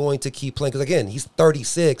he's going to keep playing. Because, again, he's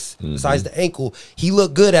 36. Besides the ankle, he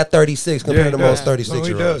looked good at 36 compared to most 36-year-olds.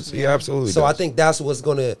 He does. He absolutely So does. I think that's what's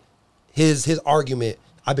going to, his argument,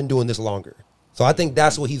 I've been doing this longer. So I think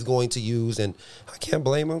that's what he's going to use. And I can't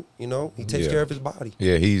blame him. You know, he takes Yeah. care of his body.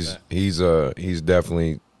 Yeah, he's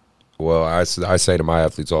definitely. Well, I say to my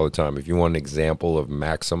athletes all the time, if you want an example of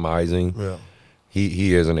maximizing, Yeah.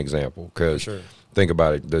 he is an example. Because sure. think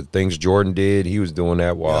about it, the things Jordan did, he was doing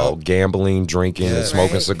that while gambling, drinking, and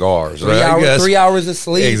smoking Right. cigars. 3 hours, Yes. 3 hours of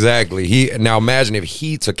sleep. Exactly. Now imagine if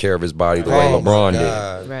he took care of his body the way Oh, my LeBron did.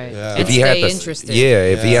 God. Right. Yeah. If And he had stay the interested.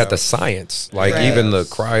 if he Yeah. had the science, like Right. even the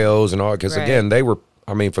cryos and all, because Right. again they were.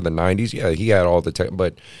 I mean, for the '90s, yeah, he had all the tech,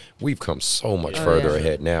 but we've come so much further yeah.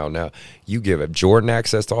 ahead now. Now you give Jordan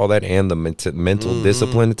access to all that and the mental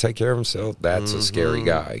discipline to take care of himself. That's a scary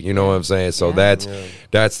guy. You know what I'm saying? So Yeah.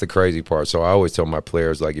 that's the crazy part. So I always tell my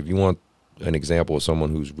players, like, if you want an example of someone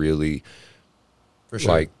who's really For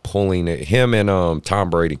sure. like pulling it, him and Tom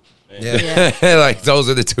Brady. Yeah. Yeah. Like those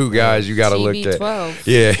are the two guys you got to look at. TB12.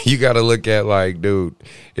 Yeah, you got to look at, like, dude,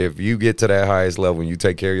 if you get to that highest level and you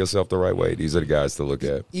take care of yourself the right way, these are the guys to look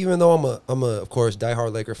at. Even though I'm a of course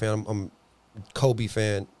diehard Laker fan, I'm Kobe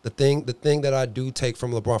fan. The thing that I do take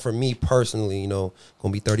from LeBron, for me personally, you know,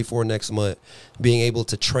 gonna be 34 next month, being able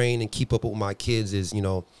to train and keep up with my kids is, you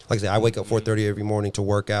know, like I said, I wake up 4:30 every morning to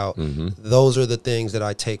work out. Those are the things that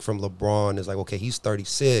I take from LeBron. Is like, okay, he's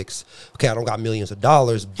 36. Okay, I don't got millions of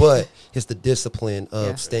dollars, but it's the discipline of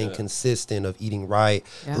Yeah. staying consistent, of eating right,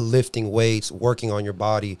 Yeah. lifting weights, working on your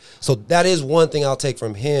body. So that is one thing I'll take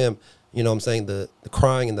from him. You know what I'm saying? The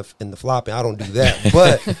crying and the flopping, I don't do that.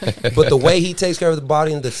 But the way he takes care of the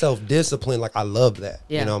body and the self-discipline, like, I love that.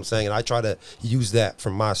 Yeah. You know what I'm saying? And I try to use that for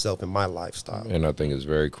myself and my lifestyle. And I think it's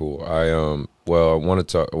very cool. I want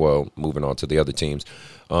to talk. Well, moving on to the other teams.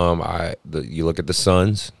 You look at the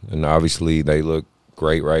Suns, and obviously they look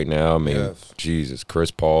great right now. I mean, Yes. Jesus,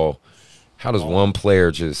 Chris Paul. How does one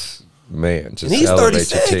player just And he's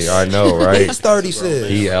elevate your 36. team? I know, right? He's 36.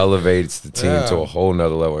 He elevates the team Yeah. to a whole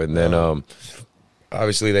nother level. And then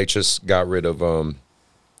obviously they just got rid of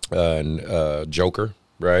Joker,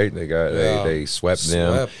 right? They swept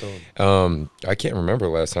them. I can't remember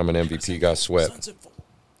the last time an MVP got swept.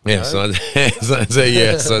 Yeah, Suns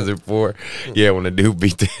at 4. Yeah, when the dude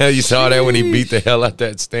beat the hell, you saw that when he beat the hell out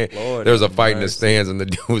that stand. Lord there was a have fight in the mercy. stands, and the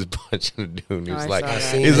dude was punching the dude. And he was I like, saw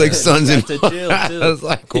that. he's like, Suns in. Got to jail, too. I was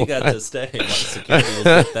like, He got what? to stay. Like, security was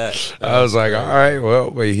like that. I was like, all right, well,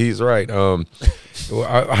 wait, he's right. Well,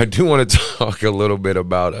 I do want to talk a little bit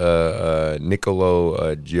about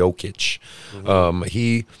Nikola Jokic.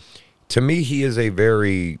 To me, he is a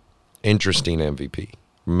very interesting MVP,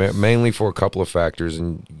 mainly for a couple of factors,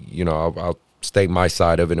 and you know, I'll state my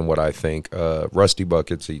side of it and what I think. Rusty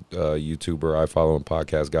Buckets, a YouTuber I follow and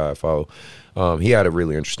podcast guy I follow, he had a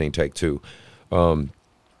really interesting take too.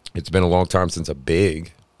 It's been a long time since a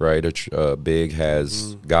big, right? A big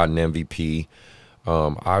has gotten MVP.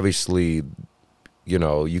 Obviously, you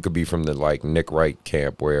know, you could be from the like Nick Wright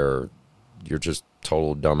camp where you're just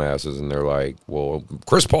total dumbasses and they're like, well,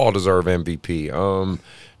 Chris Paul deserved MVP.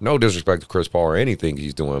 No disrespect to Chris Paul or anything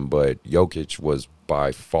he's doing, but Jokic was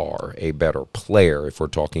by far a better player, if we're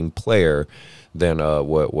talking player, than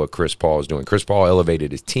what Chris Paul is doing. Chris Paul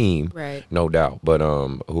elevated his team, Right. no doubt, but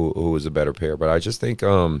who was a better player? But I just think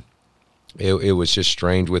it was just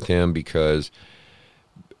strange with him because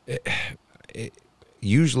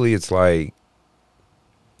usually it's like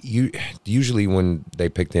usually when they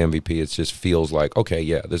pick the MVP, it just feels like, okay,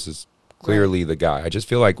 yeah, this is clearly the guy. I just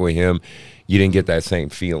feel like with him, you didn't get that same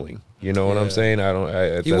feeling. You know what I'm saying? I don't.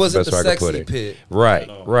 That's He wasn't the the best way I could put sexy it. pick.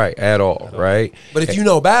 Right, at all, right? But if you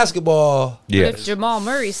know basketball, But Yes. if Jamal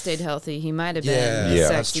Murray stayed healthy, he might have been Yeah, a Yeah.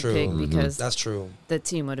 that's sexy true. pick because that's true. the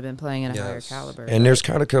team would have been playing at a higher Yes. caliber. And there's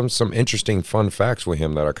kind of come some interesting fun facts with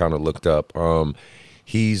him that I kind of looked up.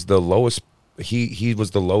 He's the lowest. He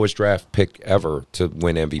was the lowest draft pick ever to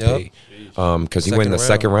win MVP. Because he went in the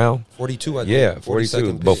second round. 42, I think. Yeah, 42.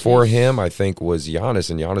 42nd pick. Before him, I think, was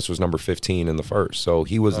Giannis, and Giannis was number 15 in the first. So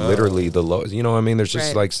he was literally the lowest. You know what I mean? There's just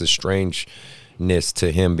Right. like this strangeness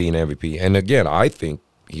to him being MVP. And again, I think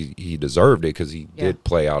he deserved it because he Yeah. did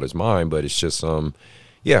play out his mind. But it's just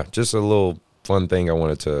just a little fun thing I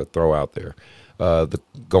wanted to throw out there.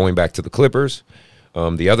 Going back to the Clippers,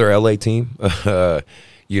 the other LA team,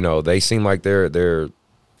 they seem like they're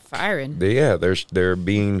firing. they're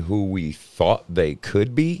being who we thought they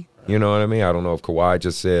could be. You know what I mean? I don't know if Kawhi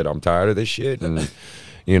just said, I'm tired of this shit. And,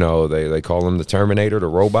 they call him the Terminator, the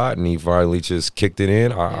robot, and he finally just kicked it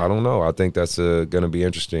in. I don't know. I think that's going to be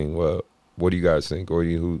interesting. Well, what do you guys think? Or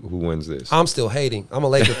who wins this? I'm still hating. I'm a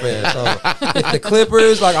Laker fan. So if the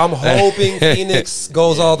Clippers, I'm hoping Phoenix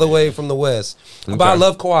goes all the way from the West. But I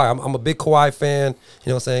love Kawhi. I'm a big Kawhi fan.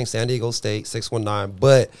 You know what I'm saying? San Diego State, 619.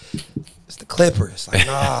 But it's the Clippers.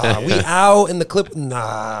 Nah, we out in the Clippers.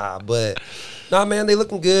 Nah, man, they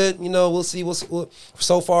looking good. We'll see.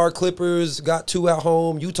 So far, Clippers got 2 at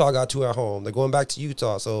home. Utah got 2 at home. They're going back to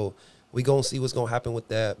Utah. So we going to see what's going to happen with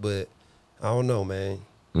that. But I don't know, man.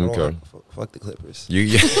 Okay. Fuck the Clippers. You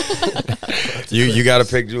got to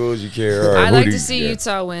pick Jules. You care? I like to see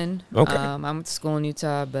Utah win. Okay. I went to school in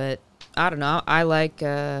Utah, but I don't know. I like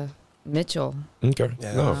Mitchell. Okay.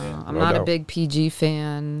 Yeah. No, I'm no not doubt. a big PG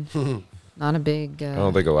fan. Not a big. I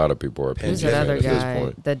don't think a lot of people are. Who's PG that other at this guy?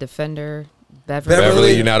 point. The defender, Beverly.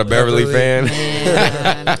 Beverly, you're not a Beverly fan?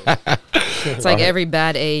 Man. It's like every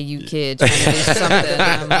bad AAU kid trying to do something.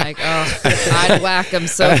 I'm like, I'd whack them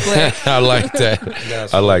so quick. I like that.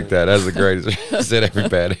 That's I like that. That's the greatest. Said every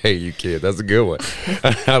bad hey you kid. That's a good one.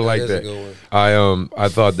 I like That is a that. good one. I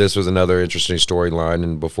thought this was another interesting storyline,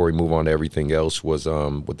 and before we move on to everything else, was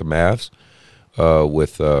with the Mavs,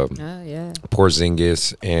 with Oh, yeah.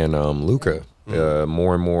 Porzingis and Luka.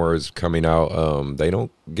 More and more is coming out. They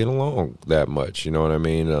don't get along that much. You know what I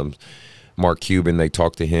mean? Mark Cuban, they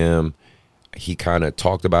talked to him. He kind of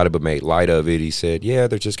talked about it but made light of it. He said, yeah,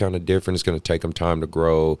 they're just kind of different. It's going to take them time to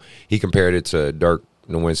grow. He compared it to Dirk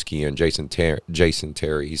Nowitzki and Jason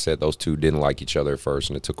Terry. He said those two didn't like each other at first,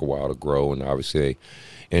 and it took a while to grow, and obviously they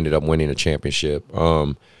ended up winning a championship.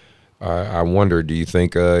 I wonder, do you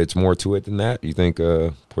think it's more to it than that? Do you think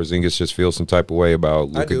Porzingis just feels some type of way about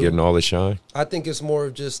Luka do. getting all this shine? I think it's more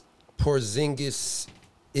of just Porzingis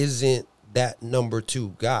isn't that number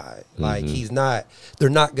 2 guy. Like he's not. They're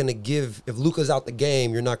not gonna give if Luka's out the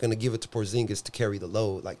game. You're not gonna give it to Porzingis to carry the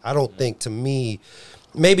load. Like I don't think. To me,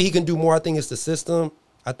 maybe he can do more. I think it's the system.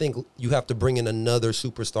 I think you have to bring in another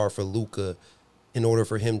superstar for Luka in order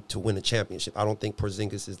for him to win a championship. I don't think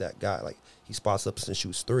Porzingis is that guy. Like he spots up and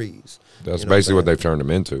shoots threes. That's You know basically what I'm saying? they've turned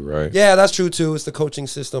him into, right? Yeah, that's true too. It's the coaching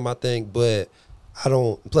system, I think, but I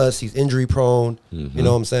don't. Plus, he's injury prone. You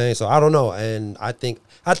know what I'm saying? So I don't know, and I think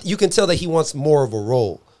you can tell that he wants more of a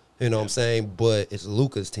role. You know what I'm saying? But it's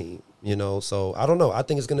Luka's team. So I don't know. I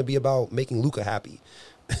think it's going to be about making Luka happy.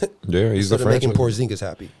 Yeah, he's the Instead of making franchise. Porzingis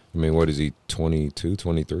happy. I mean, what is he, 22,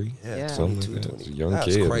 23? Yeah. Something 22, like that. 20. He's a young That's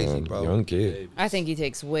kid, crazy, man. bro. Young kid. I think he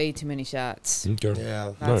takes way too many shots. Okay.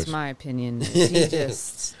 Yeah. That's Nice. my opinion. He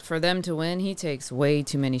just, for them to win, he takes way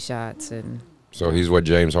too many shots. And So he's what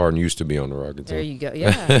James Harden used to be on the Rockets. there huh? you go.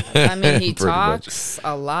 Yeah. I mean, he Pretty much. talks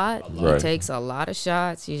a lot. Right. He takes a lot of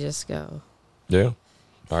shots. You just go. Yeah.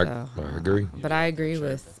 I So, agree. But I agree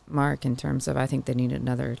with Mark in terms of I think they need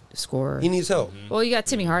another scorer. He needs help. Well, you got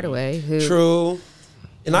Timmy Hardaway, who True.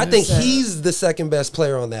 And I think Who's that? he's the second best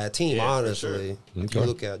player on that team, Yeah, for honestly. If Okay. you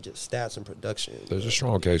look at just stats and production. There's a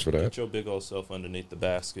strong case for that. Get your big old self underneath the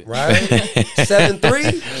basket. Right?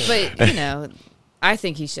 7-3? But I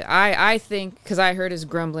think he should. I think because I heard his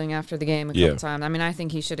grumbling after the game a couple Yeah. times. I mean, I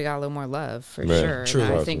think he should have got a little more love for Yeah, sure. true.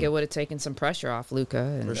 And I think it would have taken some pressure off Luka.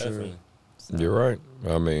 And For sure. Definitely. You're right.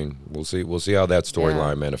 I mean, we'll see. We'll see how that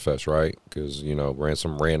storyline Yeah. manifests, right? Because ran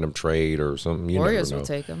some random trade or something. You Warriors never know. will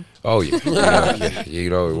take him. Oh yeah, yeah, you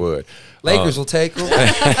know it would. Lakers will take him.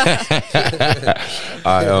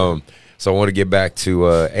 So I want to get back to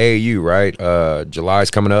AAU, right?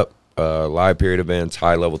 July's coming up. Live period events,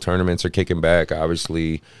 high level tournaments are kicking back.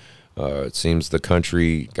 Obviously, it seems the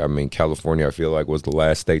country. I mean, California, I feel like was the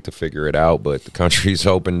last state to figure it out, but the country's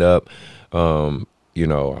opened up. I'm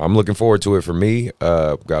looking forward to it. For me,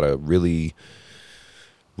 got a really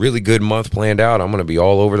really good month planned out. I'm going to be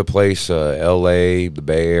all over the place. LA, the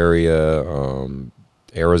Bay Area,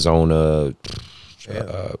 Arizona,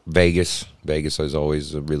 Vegas. Vegas is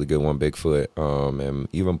always a really good one, Bigfoot, and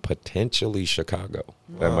even potentially Chicago.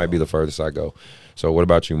 That might be the furthest I go. So what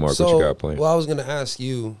about you, Mark? What you got planned? Well, I was going to ask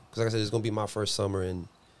you, because like I said, it's going to be my first summer, and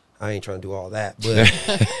I ain't trying to do all that. But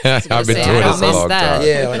I've been say, doing I this don't a miss long that. time.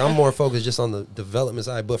 yeah, like I'm more focused just on the development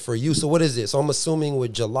side. But for you, so what is it? So I'm assuming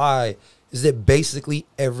with July, is it basically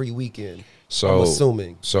every weekend? So I'm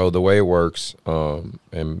assuming. So the way it works, and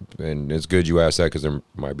it's good you asked that because there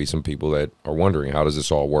might be some people that are wondering, how does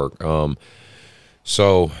this all work?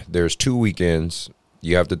 So there's 2 weekends.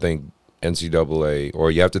 You have to think NCAA,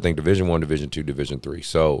 or you have to think Division I, Division II, Division III.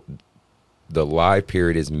 So the live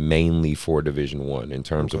period is mainly for Division I in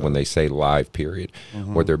terms of when they say live period.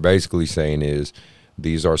 What they're basically saying is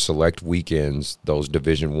these are select weekends. Those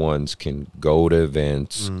Division I's can go to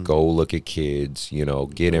events, go look at kids,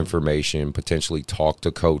 get information, potentially talk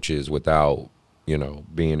to coaches without,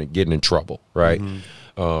 getting in trouble, right?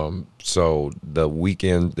 So the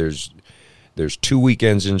weekend, there's 2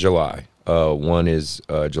 weekends in July. One is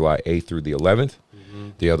July 8th through the 11th.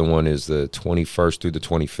 The other one is the 21st through the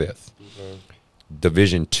 25th.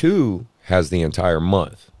 Division II has the entire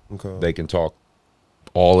month. Okay. They can talk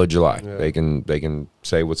all of July. Yeah. They can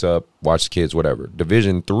say what's up, watch the kids, whatever.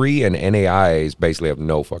 Division III and NAIAs basically have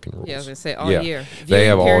no fucking rules. Yeah, I was gonna say all year. They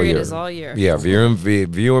have all year. Is all year. Yeah,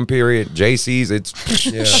 viewing period. JCs, it's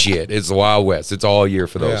shit. It's the Wild West. It's all year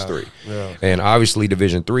for those three. Yeah. And obviously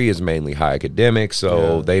Division III is mainly high academics,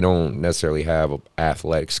 so they don't necessarily have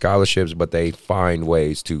athletic scholarships, but they find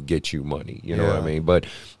ways to get you money. You know what I mean? But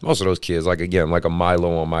most of those kids, like a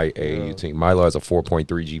Milo on my AAU team. Milo has a 4.3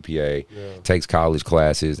 GPA, takes college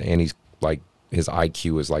classes, and he's like, his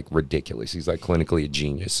IQ is like ridiculous. He's like clinically a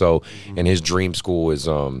genius. So, and his dream school is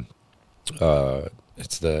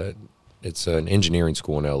it's an engineering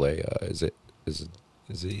school in LA. Is it?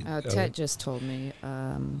 Ted just told me.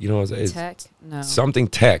 It's Tech? No. Something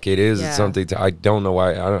tech. It is something. I don't know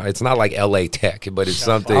why. It's not like LA Tech, but it's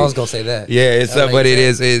something. I was gonna say that. Yeah, it's but it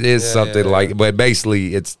is something like. But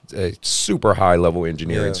basically, it's a super high level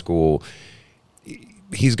engineering school.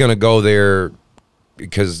 He's gonna go there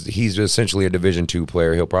because he's essentially a Division II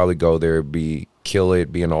player. He'll probably go there, kill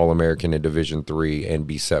it, be an All-American in Division III, and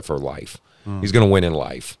be set for life. He's gonna win in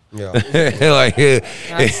life. Yeah, that's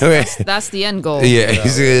the end goal. Yeah,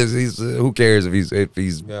 he's who cares if he's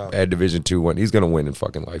at Division II? He's gonna win in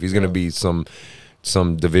fucking life. He's gonna be some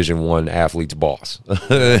Division I athlete's boss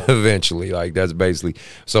eventually. Like that's basically.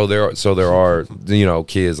 So there are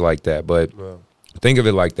kids like that, but think of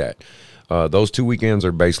it like that. Those 2 weekends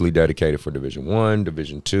are basically dedicated for Division I,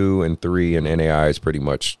 Division II, and III, and NAIs pretty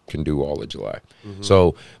much can do all of July.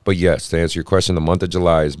 So, but yes, to answer your question, the month of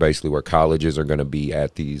July is basically where colleges are going to be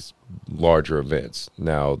at these larger events.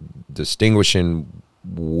 Now, distinguishing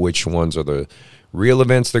which ones are the real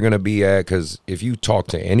events they're going to be at, because if you talk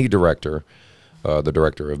to any director, the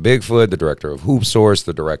director of Bigfoot, the director of Hoop Source,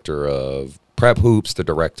 the director of Prep Hoops, the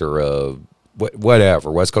director of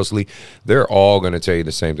whatever, West Coast League, they're all going to tell you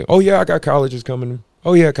the same thing. Oh, yeah, I got colleges coming.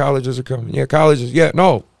 Oh, yeah, colleges are coming. Yeah, colleges. Yeah,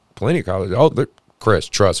 no, plenty of colleges. Oh, Chris,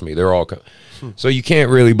 trust me, they're all coming. So you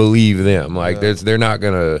can't really believe them. Like, they're not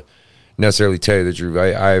going to necessarily tell you the truth.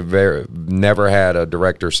 I've never had a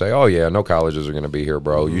director say, oh, yeah, no colleges are going to be here,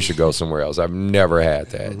 bro. You should go somewhere else. I've never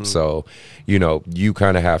had that. So, you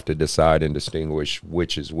kind of have to decide and distinguish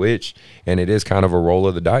which is which. And it is kind of a roll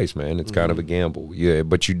of the dice, man. It's kind of a gamble. Yeah,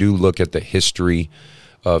 but you do look at the history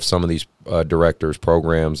of some of these directors'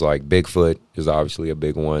 programs. Like Bigfoot is obviously a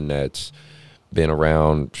big one that's been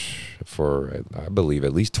around for, I believe,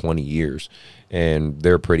 at least 20 years. And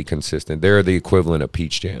they're pretty consistent. They're the equivalent of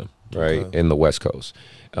Peach Jam, right, in the West Coast.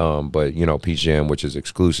 But, Peach Jam, which is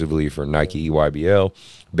exclusively for Nike EYBL,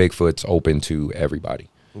 Bigfoot's open to everybody.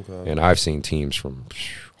 And I've seen teams from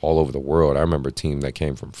all over the world. I remember a team that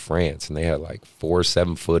came from France, and they had like 4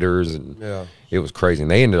 7-footers, and it was crazy. And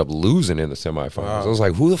they ended up losing in the semifinals. I was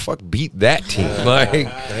like, who the fuck beat that team?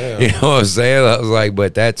 You know what I'm saying? I was like,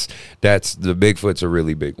 but that's the Bigfoot's a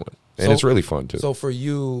really big one, and it's really fun too. So for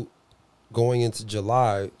you, going into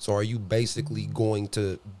July, so are you basically going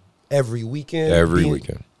to every weekend? Every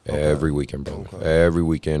weekend. Every weekend, bro. Every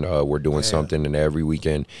weekend we're doing something, and every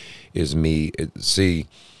weekend is me.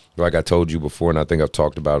 Like I told you before, and I think I've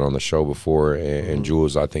talked about it on the show before, and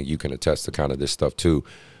Jules, I think you can attest to kind of this stuff too.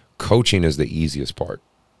 Coaching is the easiest part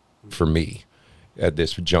for me at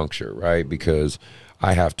this juncture, right? Because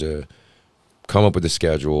I have to come up with a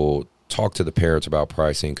schedule, talk to the parents about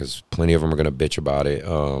pricing because plenty of them are going to bitch about it,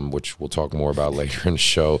 which we'll talk more about later in the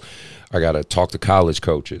show. I got to talk to college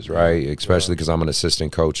coaches, right? Especially because I'm an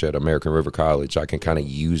assistant coach at American River College. I can kind of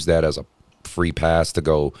use that as a free pass to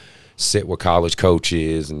go sit with college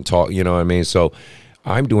coaches and talk, you know what I mean? So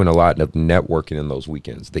I'm doing a lot of networking in those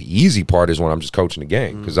weekends. The easy part is when I'm just coaching the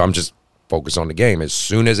game because I'm just focused on the game. As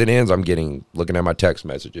soon as it ends, I'm looking at my text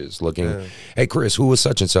messages, hey, Chris, who was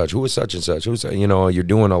such and such? Who was such and such? You know, you're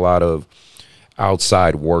doing a lot of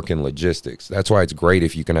outside work and logistics. That's why it's great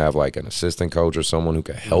if you can have like an assistant coach or someone who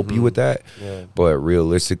can help you with that. Yeah. But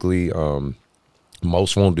realistically,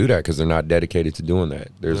 most won't do that because they're not dedicated to doing that.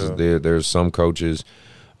 There's some coaches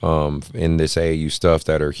in this AAU stuff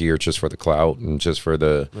that are here just for the clout and just for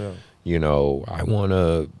the, you know, I want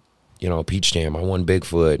to, you know, Peach Jam, I want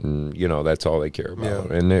Bigfoot, and, you know, that's all they care about.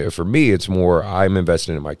 Yeah. And for me, it's more I'm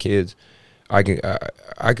investing in my kids. I can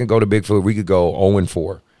go to Bigfoot. We could go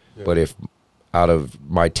 0-4. Yeah. But if out of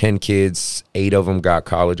my 10 kids, 8 of them got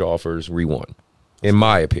college offers, we won. In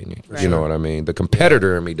my opinion, right. You know what I mean? The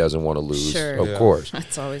competitor in me doesn't want to lose, of course.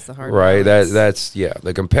 That's always the hard right? That's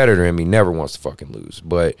the competitor in me never wants to fucking lose.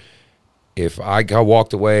 But if I got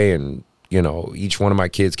walked away and, you know, each one of my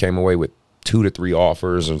kids came away with 2 to 3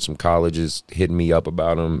 offers and some colleges hitting me up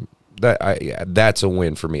about them, that's a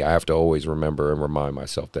win for me. I have to always remember and remind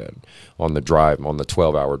myself that on the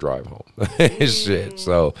 12-hour drive home. Shit.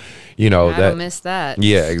 So, you know, I don't miss that.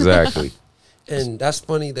 Yeah, exactly. And that's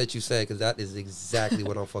funny that you say because that is exactly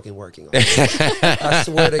what I'm fucking working on. I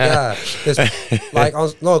swear to God. Because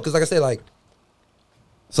like I say, like,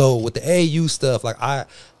 so with the AAU stuff, like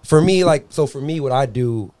for me, what I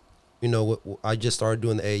do, you know, I just started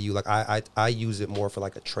doing the AAU. Like I use it more for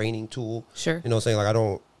like a training tool. Sure. You know what I'm saying?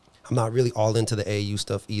 Like I'm not really all into the AAU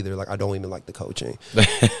stuff either. Like I don't even like the coaching.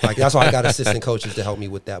 Like that's why I got assistant coaches to help me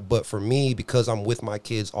with that. But for me, because I'm with my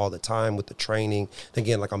kids all the time with the training,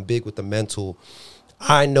 again, like I'm big with the mental,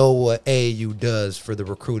 I know what AAU does for the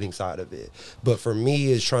recruiting side of it. But for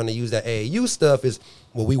me, is trying to use that AAU stuff is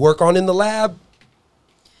what we work on in the lab.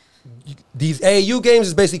 These AAU games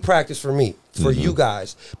is basically practice for me, for you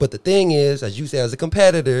guys. But the thing is, as you said, as a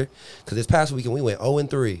competitor, because this past weekend we went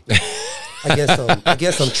 0-3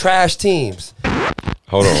 against some trash teams.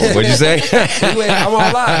 Hold on, what'd you say? I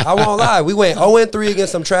won't lie. We went 0-3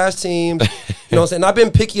 against some trash teams. You know what I'm saying? I've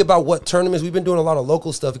been picky about what tournaments. We've been doing a lot of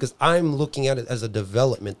local stuff because I'm looking at it as a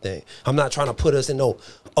development thing. I'm not trying to put us in no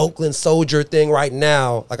Oakland Soldier thing right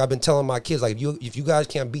now. Like I've been telling my kids, like if you guys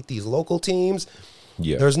can't beat these local teams,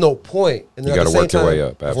 there's no point. And you got to work your way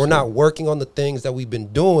up. If we're not working on the things that we've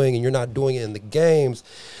been doing and you're not doing it in the games.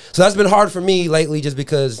 So that's been hard for me lately just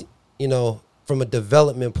because, you know, from a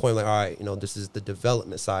development point, like, all right, you know, this is the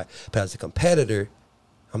development side. But as a competitor,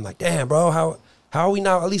 I'm like, damn, bro, how are we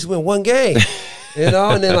now at least win one game? You know,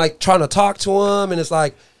 and then like trying to talk to them and it's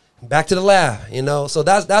like back to the lab, you know? So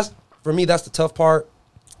that's for me, that's the tough part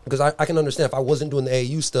because I can understand if I wasn't doing the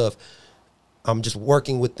AAU stuff, I'm just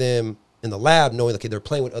working with them in the lab knowing, okay, they're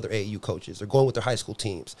playing with other AAU coaches. They're going with their high school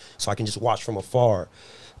teams. So I can just watch from afar.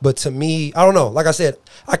 But to me, I don't know. Like I said,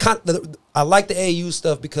 I like the AAU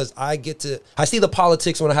stuff because I see the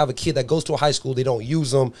politics when I have a kid that goes to a high school. They don't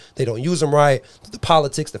use them right. The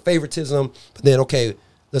politics, the favoritism. But then, okay,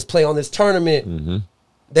 let's play on this tournament. Mm-hmm.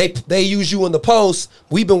 They use you in the post.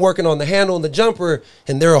 We've been working on the handle and the jumper,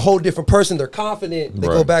 and they're a whole different person. They're confident. They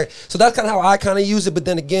go back. So that's kind of how I kind of use it. But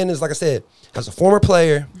then again, is like I said, as a former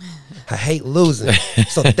player, I hate losing.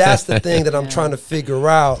 So that's the thing that I'm trying to figure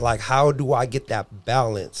out. Like, how do I get that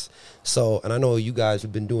balance? So, and I know you guys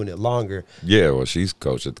have been doing it longer. Yeah, well, she's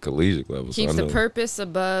coached at the collegiate level. Keeps the purpose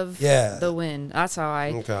above the win. That's how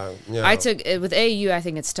I took it with AAU. I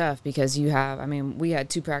think it's tough because we had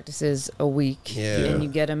 2 practices a week, and you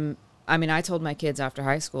get them. I mean, I told my kids after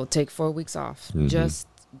high school, take 4 weeks off. Mm-hmm. Just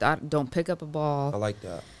don't pick up a ball. I like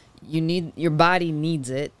that. Your body needs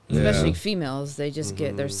it, especially females. They just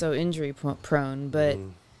they're so injury prone. But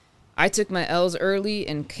I took my L's early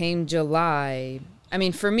and came July. I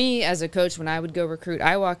mean, for me as a coach, when I would go recruit,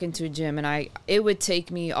 I walk into a gym and it would take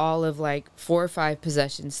me all of like 4 or 5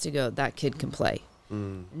 possessions to go, that kid can play.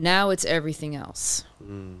 Now it's everything else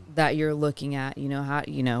that you're looking at.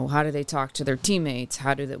 How do they talk to their teammates?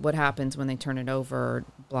 What happens when they turn it over?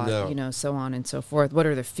 Blah, so on and so forth. What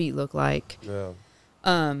do their feet look like? Yeah.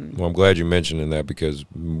 Well, I'm glad you mentioned that because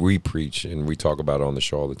we preach and we talk about it on the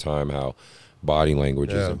show all the time how body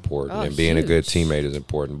language is important and being a good teammate is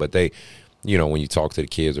important. But they, when you talk to the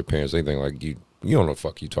kids or parents, they think like you don't know what the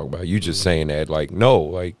fuck you talk about. You just saying that like no,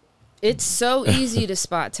 like it's so easy to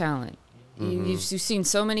spot talent. You've seen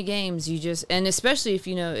so many games. And especially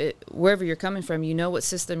if wherever you're coming from, what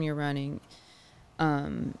system you're running.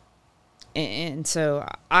 And so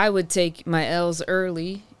I would take my L's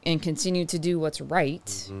early and continue to do what's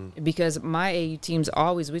right, because my AU teams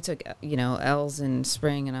always, we took, L's in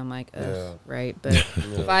spring, and I'm like, ugh, right. But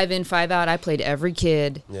 5 in, 5 out, I played every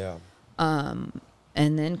kid. Yeah. And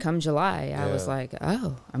then come July, I was like,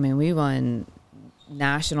 we won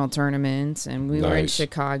national tournaments, and we were in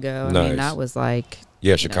Chicago. I mean, that was like.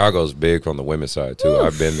 Yeah, Chicago's big on the women's side too. Oof.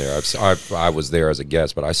 I've been there. I was there as a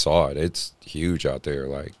guest, but I saw it. It's huge out there.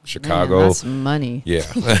 Like Chicago, man, that's money.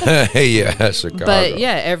 Yeah, yeah, Chicago. But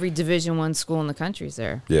yeah, every Division I school in the country is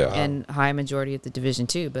there. Yeah, and high majority at the Division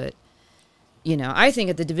II. But I think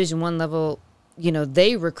at the Division I level,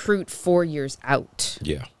 they recruit 4 years out.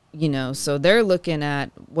 Yeah, so they're looking at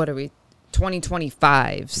 2025s.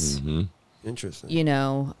 Mm-hmm. Interesting.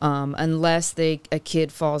 Unless a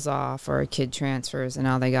kid falls off or a kid transfers, and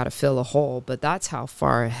now they got to fill a hole. But that's how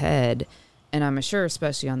far ahead. And I'm sure,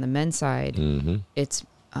 especially on the men's side, it's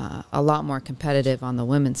a lot more competitive on the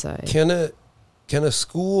women's side. Can a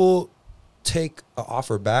school take an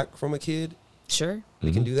offer back from a kid? Sure.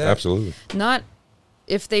 They can do that? Absolutely. Not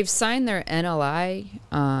if they've signed their NLI.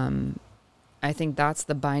 I think that's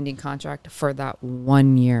the binding contract for that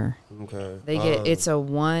 1 year. Okay. They get it's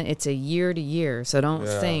a year to year. So don't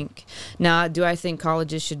think. Now, do I think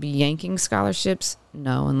colleges should be yanking scholarships?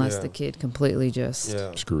 No, unless the kid completely just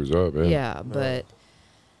screws up. But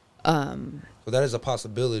so that is a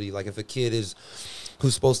possibility. Like if a kid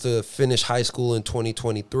who's supposed to finish high school in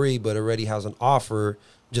 2023 but already has an offer,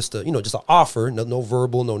 just an offer, no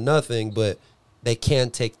verbal, no nothing, but they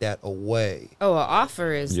can't take that away. Oh, an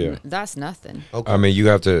offer is that's nothing. Okay. I mean, you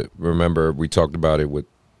have to remember, we talked about it with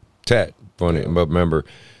Tet, but remember,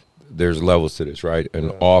 there's levels to this, right? An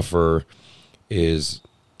offer is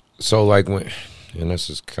so like when, and this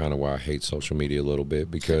is kind of why I hate social media a little bit,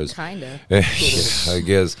 because kind of, I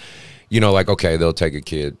guess, like, okay, they'll take a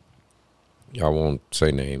kid. I won't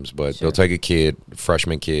say names, but they'll take a kid,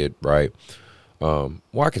 freshman kid, right? Well,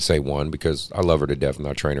 I could say one because I love her to death and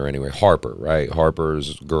I train her anyway. Harper, right?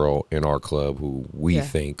 Harper's a girl in our club who we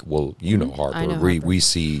think, well, Harper. I know We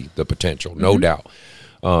see the potential, no doubt.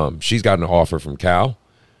 She's got an offer from Cal,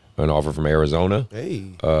 an offer from Arizona.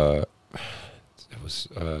 Hey. It was,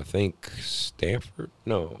 I think, Stanford.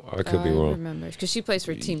 No, I could be wrong. I remember because she plays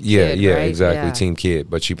for Team Kid. Yeah, right? exactly, Yeah. Team Kid.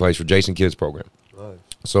 But she plays for Jason Kidd's program. Nice.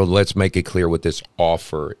 So let's make it clear what this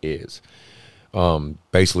offer is.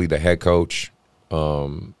 Basically, the head coach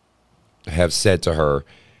have said to her,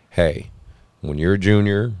 hey, when you're a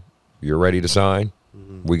junior, you're ready to sign,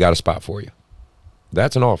 we got a spot for you.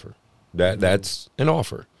 That's an offer. That's an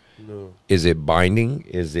offer. No. Is it binding?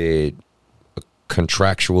 Is it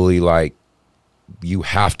contractually like you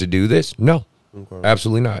have to do this? No,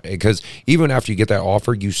 absolutely not. Because even after you get that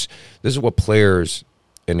offer, this is what players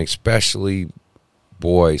and especially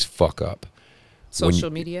boys fuck up. Social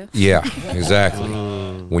media? Yeah, exactly.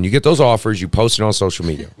 When you get those offers, you post it on social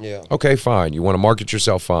media. Yeah. Okay, fine. You want to market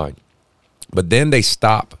yourself, fine. But then they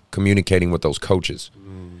stop communicating with those coaches.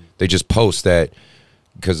 They just post that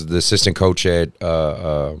because the assistant coach at,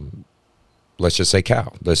 let's just say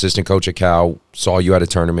Cal. The assistant coach at Cal saw you at a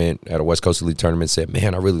tournament, at a West Coast Elite tournament, said,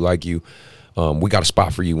 man, I really like you. We got a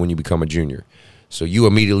spot for you when you become a junior. So you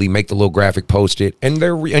immediately make the little graphic, post it, and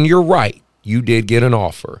you're right. You did get an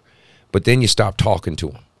offer. But then you stop talking to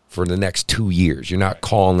him for the next 2 years. You're not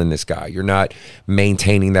calling this guy. You're not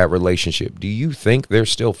maintaining that relationship. Do you think they're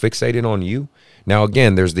still fixated on you? Now,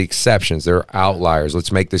 again, there's the exceptions. There are outliers.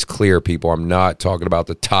 Let's make this clear, people. I'm not talking about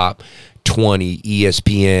the top 20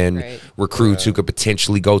 ESPN recruits who could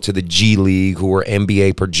potentially go to the G League, who are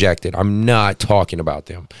NBA projected. I'm not talking about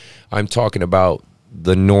them. I'm talking about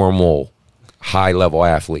the normal high-level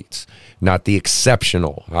athletes, not the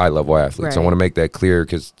exceptional high-level athletes. I want to make that clear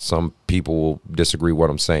because some people will disagree with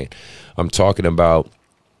what I'm saying. I'm talking about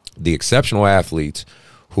the exceptional athletes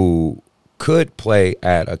who could play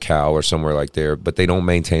at a Cal or somewhere like there, but they don't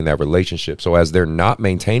maintain that relationship. So as they're not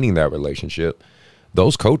maintaining that relationship,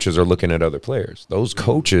 those coaches are looking at other players. Those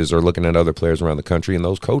coaches are looking at other players around the country, and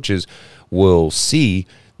those coaches will see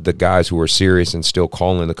the guys who are serious and still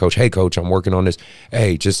calling the coach, hey, coach, I'm working on this.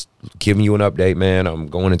 Hey, just giving you an update, man. I'm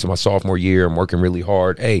going into my sophomore year. I'm working really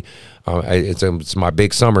hard. Hey, it's my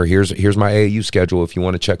big summer. Here's my AAU schedule if you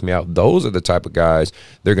want to check me out. Those are the type of guys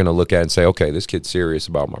they're going to look at and say, okay, this kid's serious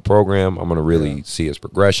about my program. I'm going to really see his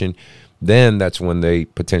progression. Then that's when they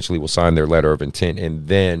potentially will sign their letter of intent, and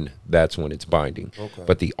then that's when it's binding. Okay.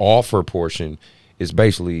 But the offer portion is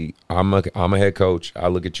basically, I'm a head coach. I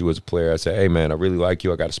look at you as a player. I say, hey, man, I really like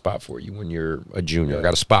you. I got a spot for you when you're a junior. I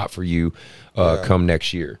got a spot for you come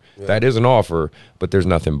next year. That is an offer, but there's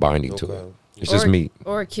nothing binding to it. It's just me.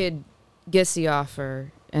 Or a kid gets the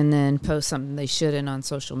offer and then post something they shouldn't on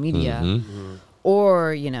social media. Mm-hmm.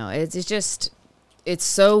 Or, you know, it's just, it's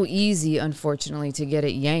so easy, unfortunately, to get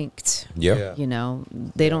it yanked. Yep. Yeah. You know,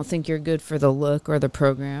 they don't think you're good for the look or the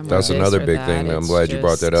program. That's or this another or big that. thing. I'm It's glad you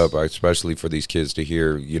brought that just- up, especially for these kids to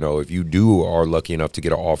hear. You know, if you are lucky enough to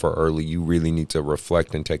get an offer early, you really need to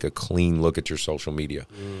reflect and take a clean look at your social media.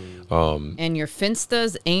 And your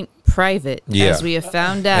Finstas ain't private, Yeah. as we have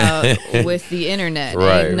found out with the internet.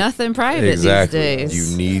 Right. Ain't nothing private Exactly. these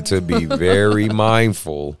days. You need to be very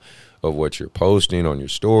mindful of what you're posting on your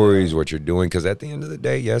stories, what you're doing. Because at the end of the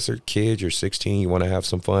day, yes, you're kids, you're 16, you want to have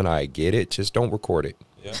some fun. I get it. Just don't record it.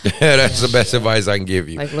 Yeah. That's the best advice I can give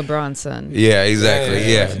you. Like LeBron's son. Yeah,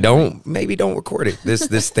 exactly. Yeah, don't record it.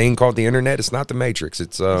 This thing called the internet. It's not the Matrix.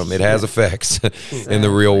 It's it has effects in the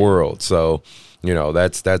real world. So, you know,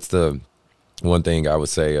 that's the one thing I would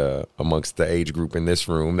say amongst the age group in this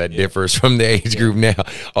room that differs from the age group now.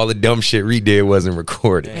 All the dumb shit we did wasn't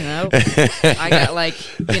recorded. You know, I got like,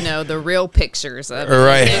 you know, the real pictures of it.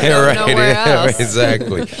 Right, They go right, nowhere yeah, else.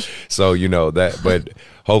 exactly. So you know that, but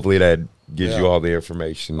hopefully that gives you all the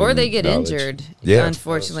information. Or and they get knowledge. injured. Yeah.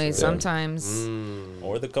 Unfortunately, sometimes.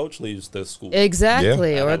 Or the coach leaves the school.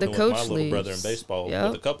 Exactly. That Or happened the with coach my little leaves. brother in baseball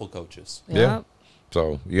Yep. with a couple coaches. Yep. Yeah.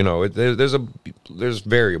 So you know, there's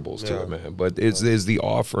variables to it, man. But it's the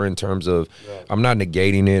offer in terms of I'm not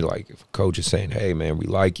negating it. Like if a coach is saying, "Hey, man, we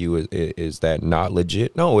like you," is that not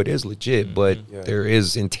legit? No, it is legit, but there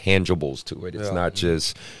is intangibles to it. It's not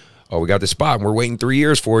just, "Oh, we got this spot and we're waiting 3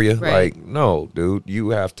 years for you." Right. Like, no, dude,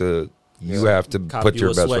 you have to. You have to Cop put you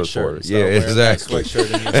your a best foot sweatshirt. forward. Start Yeah, wearing that exactly. Sweatshirt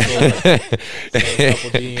in your store. Send a couple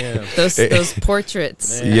DMs. Those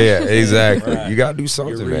portraits. Man. Yeah, exactly. Right. You gotta do Your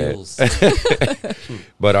something, man. reels.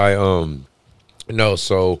 But no,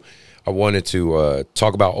 so I wanted to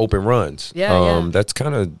talk about open runs. Yeah. That's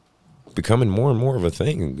kind of becoming more and more of a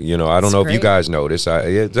thing. You know, I don't It's know if you great. guys notice.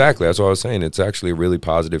 Exactly, that's what I was saying. It's actually a really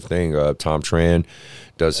positive thing. Tom Tran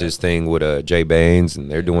does his thing with Jay Baines,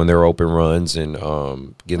 and they're doing their open runs and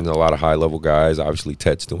getting a lot of high level guys. Obviously,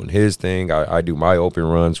 Ted's doing his thing. I do my open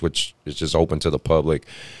runs, which is just open to the public.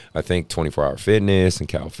 I think 24-hour fitness and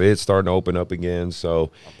Cal Fit's starting to open up again.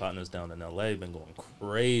 So My partners down in LA been going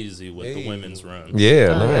crazy with the women's runs. yeah,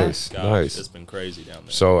 Oh, yeah. nice, Gosh, nice. It's been crazy down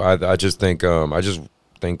there. So I just think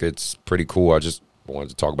it's pretty cool. I just wanted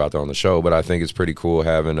to talk about that on the show, but I think it's pretty cool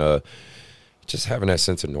having that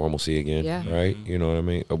sense of normalcy again, Yeah. right? You know what I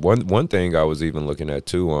mean? One thing I was even looking at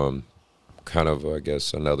too, kind of I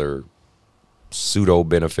guess another pseudo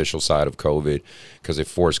beneficial side of COVID because it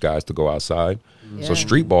forced guys to go outside. So Yeah.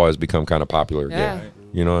 street ball has become kind of popular again. Yeah.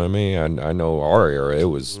 You know what I mean? I know our era it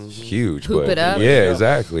was huge, Hoop but it up. yeah,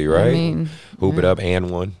 exactly, right? I mean, Hoop it up and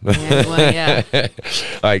one. and one, yeah.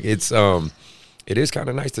 Like it is kind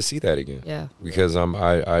of nice to see that again. Yeah. Because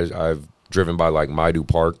I've driven by like Maidu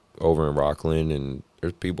Park over in Rockland, and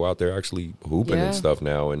there's people out there actually hooping Yeah. and stuff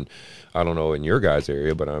now. And I don't know in your guys'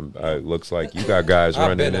 area, but it looks like you got guys I've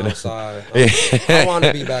running. been And outside. I want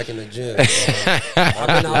to be back in the gym.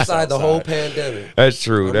 I've been outside the whole pandemic. That's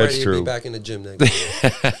true. I'm That's ready true. to be back in the gym next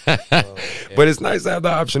year. But it's nice to have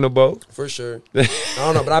the option of both. For sure. I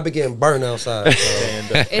don't know, but I've been getting burned outside.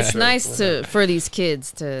 So. It's nice for these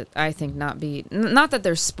kids to, I think, not that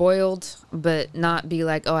they're spoiled, but not be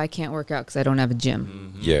like, oh, I can't work out because I don't have a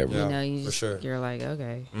gym. Yeah. You know, you for just, sure. you're like,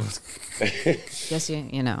 okay, guess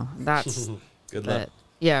you know that's Good luck. that.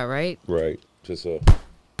 Yeah, right. Right. Just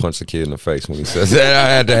punch the kid in the face when he says that. I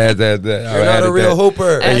had to add that. You're not a real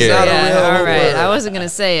hooper. That's- You're not a real all hooper. right. I wasn't gonna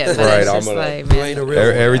say it, but Right, it's I'm just gonna- like, You man, ain't a real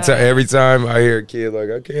Every time I hear a kid like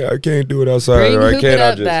I can't do it outside, bring or I hoop can't. it I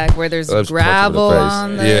up just back where there's let's punch him in the gravel face.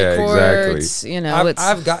 on the Yeah, exactly. courts. You know, it's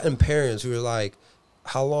I've gotten parents who are like,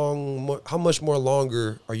 how much more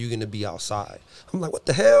longer are you going to be outside? I'm like, what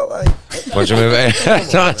the hell? Like, punch him in the face.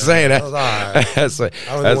 That's what I'm saying. That was all right. That's like,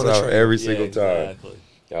 I don't that's even wanna how train. every Yeah, single time. exactly.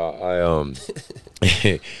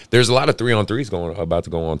 There's a lot of 3-on-3s about to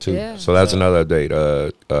go on too. Yeah. So that's another update.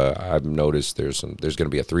 I've noticed there's going to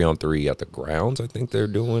be a 3-on-3 at the grounds. I think they're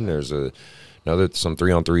doing. There's some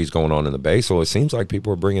 3-on-3s going on in the bay. So it seems like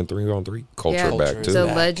people are bringing 3-on-3 culture back too. the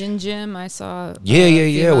Legend Gym I saw. Yeah, with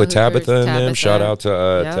female Tabitha hoopers, and them. Shout out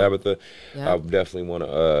to Yep. Tabitha. Yep. I definitely want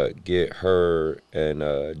to get her and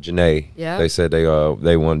Janae. Yeah. They said they want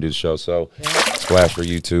to do the show, so splash for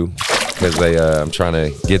you too, because I'm trying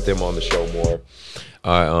to get them on the show more.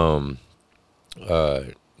 I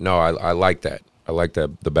like that. I like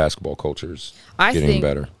that the basketball culture's I getting think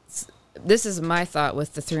better. this is my thought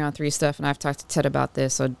with the 3-on-3 stuff, and I've talked to Ted about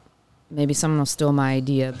this, so maybe someone will steal my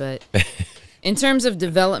idea, but in terms of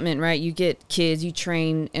development, right, you get kids, you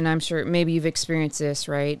train, and I'm sure maybe you've experienced this,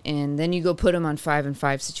 right, and then you go put them on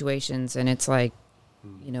 5-on-5 situations, and it's like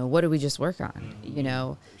You know, what did we just work on? You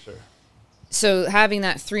know, so having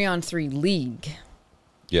that 3-on-3 league,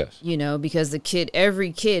 Yes. you know, because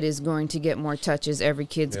every kid is going to get more touches. Every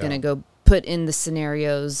kid's going to go put in the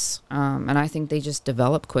scenarios. And I think they just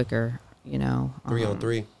develop quicker, you know.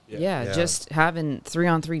 3-on-3. Yeah, just having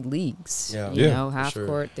 3-on-3 leagues, Yeah. you Yeah, know, for half sure.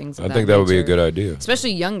 court, things of I that think that would be a nature. good idea.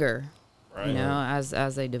 Especially younger, you know,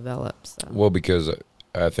 as they develop. So. Well, because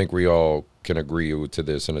I think we all can agree to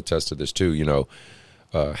this and attest to this too. You know,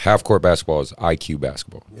 half court basketball is IQ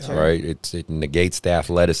basketball, right? It negates the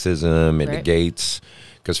athleticism. It Right. negates,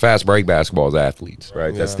 because fast break basketball is athletes,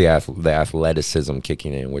 right? That's the athleticism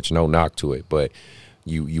kicking in, which no knock to it, but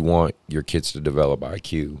you want your kids to develop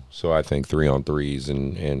IQ. So I think 3-on-3s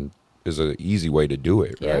and is an easy way to do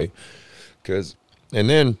it, Yeah. right? And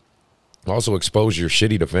then also expose your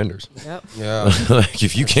shitty defenders. Yep. Yeah. Like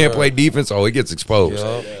if you can't play defense, it gets exposed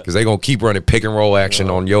because they gonna keep running pick and roll action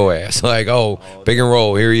on your ass. Like, pick and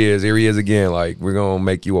roll, here he is again. Like, we're gonna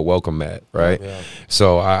make you a welcome mat, right? Yeah.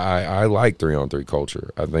 So I like 3-on-3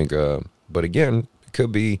 culture. I think, but again, it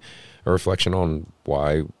could be a reflection on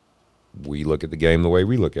why we look at the game the way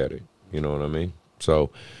we look at it. You know what I mean?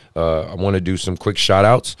 So I want to do some quick shout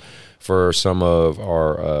outs for some of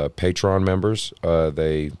our Patreon members.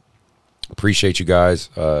 They appreciate you guys.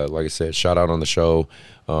 Like I said, shout out on the show.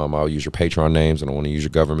 I'll use your Patreon names. I don't want to use your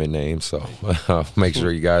government names, so make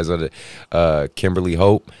sure you guys are the Kimberly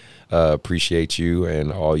Hope. Appreciate you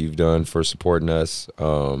and all you've done for supporting us.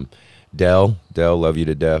 Dell, love you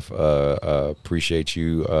to death. Appreciate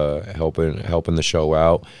you helping the show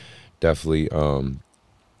out. Definitely.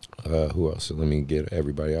 Who else? Let me get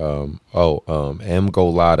everybody. M.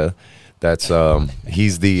 Golada. That's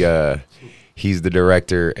he's the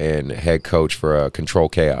director and head coach for Control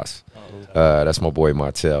Chaos. That's my boy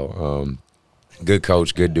Martel. Good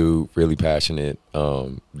coach, good dude, really passionate.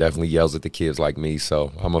 Definitely yells at the kids like me,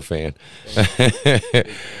 so I'm a fan.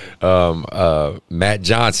 Matt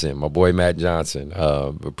Johnson, my boy Matt Johnson.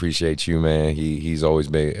 Appreciate you, man. He's always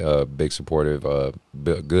been a big supportive,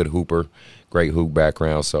 good hooper, great hoop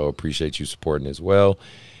background, so appreciate you supporting as well.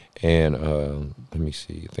 And let me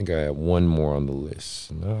see. I think I have one more on the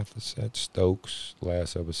list. Not the set Stokes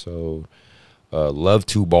last episode. Love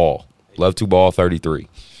to Ball 33.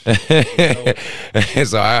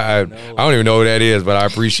 So I don't even know who that is, but I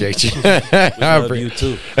appreciate you. I love you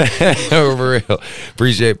too. For real.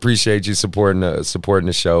 Appreciate you supporting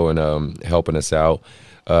the show and helping us out.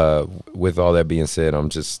 With all that being said, I'm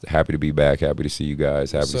just happy to be back. Happy to see you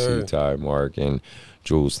guys. Happy to see you, Ty, Mark, and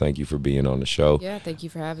Jules. Thank you for being on the show. Yeah, thank you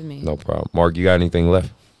for having me. No problem. Mark, you got anything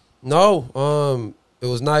left? No. It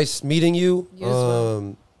was nice meeting you. You as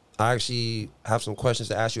well. I actually have some questions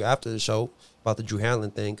to ask you after the show about the Drew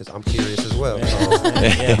Hanlon thing because I'm curious as well.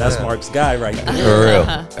 Yeah, that's Mark's guy right there. For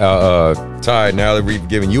real. Ty, now that we've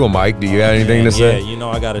given you a mic, do you got anything to say? Yeah, you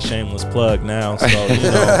know I got a shameless plug now. So,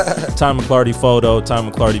 Ty McClarty photo,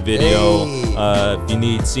 Ty McClarty video. Hey. If you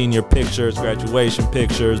need senior pictures, graduation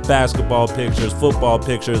pictures, basketball pictures, football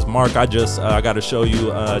pictures. Mark, I got to show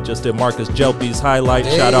you, just did Marcus Jelpe's highlight.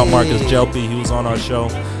 Hey. Shout out Marcus Jelpe. He was on our show.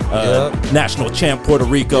 National champ Puerto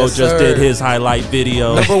Rico just did his highlight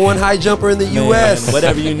video. #1 high jumper in the Man, U.S.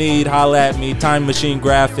 whatever you need, holla at me. Time Machine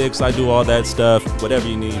Graphics, I do all that stuff. Whatever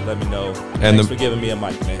you need, let me know. Thanks for giving me a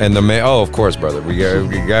mic, man. And the man, of course, brother. We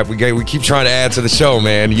keep trying to add to the show,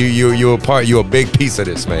 man. You a big piece of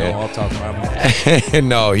this, man. I'll talk about it.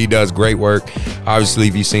 No, he does great work. Obviously,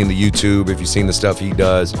 if you've seen the YouTube, if you've seen the stuff he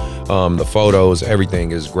does, the photos,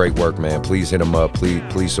 everything is great work, man. Please hit him up.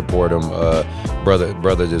 Please support him.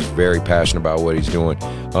 Brother is very passionate about what he's doing.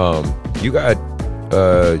 You got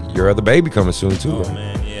your other baby coming soon too, Oh right?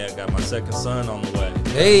 man, yeah, I got my second son on the way.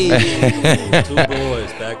 Hey. 2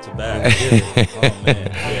 boys back to back. Oh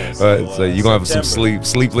man, yeah. So you're gonna have some September.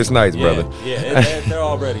 sleepless nights, Yeah, brother. yeah, they're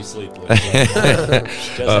already sleepless.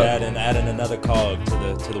 Just adding another cog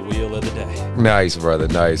to the wheel of the day. Nice, brother.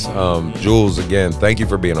 Nice. Jules, again, thank you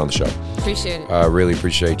for being on the show. Appreciate it. I really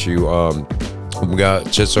appreciate you. We got,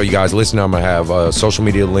 just so you guys listen, I'm gonna have social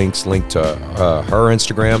media links linked to her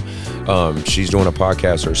Instagram. She's doing a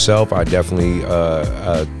podcast herself. I definitely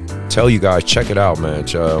tell you guys, check it out, man.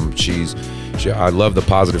 I love the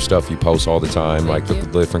positive stuff you post all the time, Thank like you.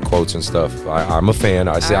 the different quotes and stuff. I'm a fan.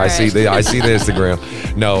 I see All the right.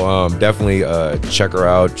 Instagram. No, definitely check her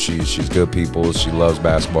out. She's good people. She loves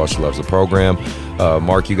basketball. She loves the program.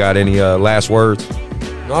 Mark, you got any last words?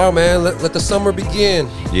 No, man. Let the summer begin.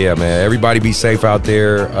 Yeah, man. Everybody be safe out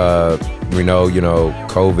there. We know,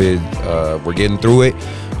 COVID. We're getting through it.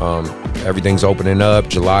 Everything's opening up.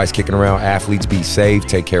 July's kicking around. Athletes, be safe.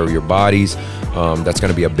 Take care of your bodies. That's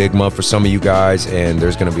going to be a big month for some of you guys, and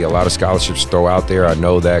there's going to be a lot of scholarships to throw out there. I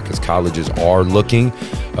know that because colleges are looking,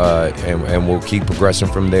 and we'll keep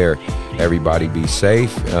progressing from there. Everybody be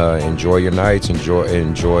safe. Enjoy your nights.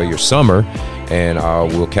 Enjoy your summer, and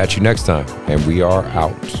we'll catch you next time. And we are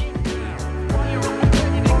out.